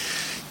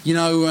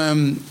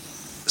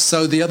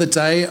 So the other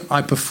day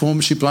I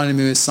performed She Blinded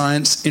Me With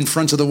Science in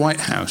front of the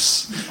White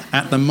House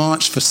at the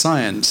March for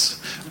Science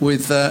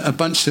with a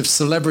bunch of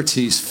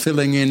celebrities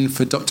filling in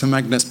for Dr.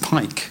 Magnus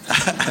Pyke.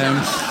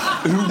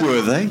 Who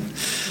were they?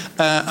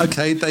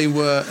 They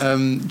were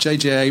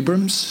J.J.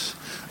 Abrams,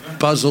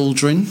 Buzz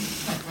Aldrin,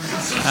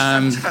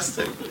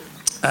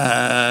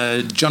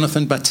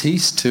 Jonathan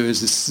Batiste, who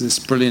is this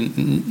brilliant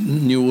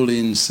New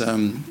Orleans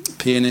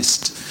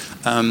pianist,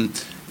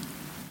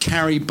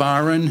 Carrie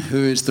Byron, who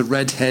is the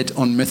redhead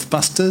on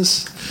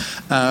Mythbusters,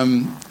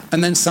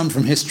 and then some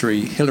from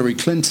history, Hillary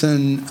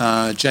Clinton,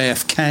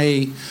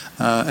 JFK,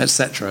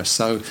 etc.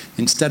 So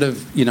instead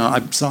of,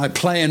 I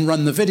play and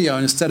run the video,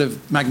 and instead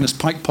of Magnus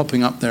Pyke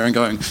popping up there and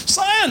going,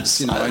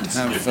 science,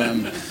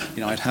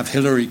 I'd have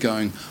Hillary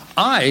going,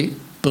 I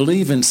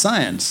believe in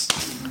science.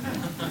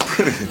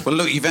 Well,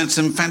 look, you've had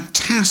some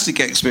fantastic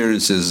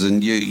experiences,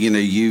 and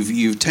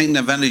you've taken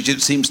advantage,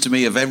 it seems to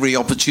me, of every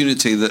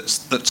opportunity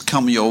that's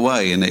come your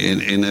way in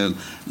a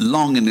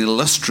long and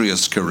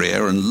illustrious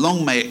career, and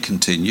long may it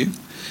continue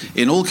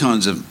in all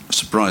kinds of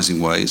surprising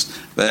ways.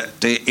 But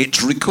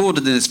it's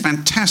recorded in this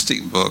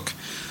fantastic book,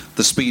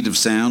 The Speed of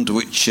Sound,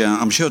 which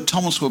I'm sure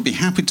Thomas will be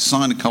happy to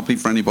sign a copy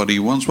for anybody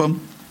who wants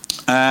one.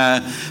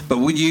 But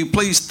would you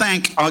please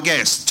thank our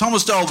guest,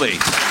 Thomas Dolby.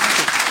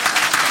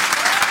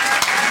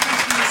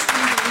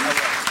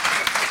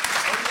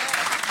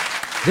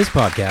 This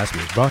podcast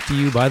was brought to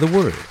you by The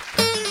Word.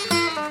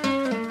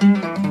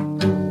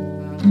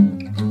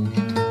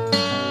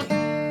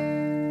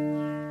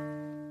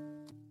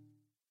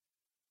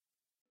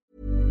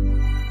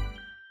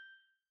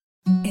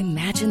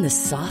 Imagine the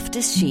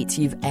softest sheets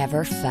you've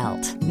ever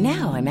felt.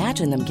 Now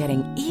imagine them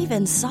getting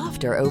even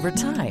softer over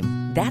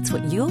time. That's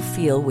what you'll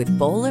feel with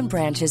Boll &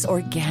 Branch's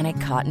organic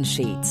cotton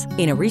sheets.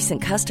 In a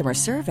recent customer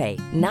survey,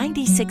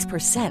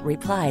 96%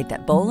 replied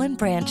that Boll &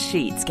 Branch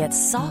sheets get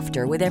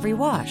softer with every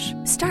wash.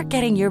 Start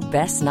getting your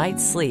best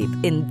night's sleep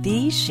in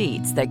these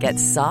sheets that get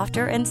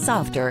softer and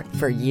softer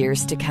for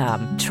years to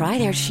come. Try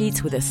their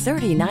sheets with a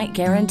 30-night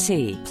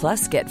guarantee.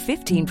 Plus, get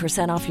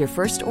 15% off your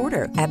first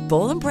order at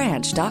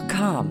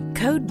bollandbranch.com.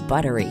 Code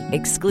BUTTERY.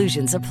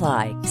 Exclusions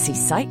apply. See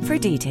site for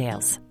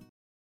details.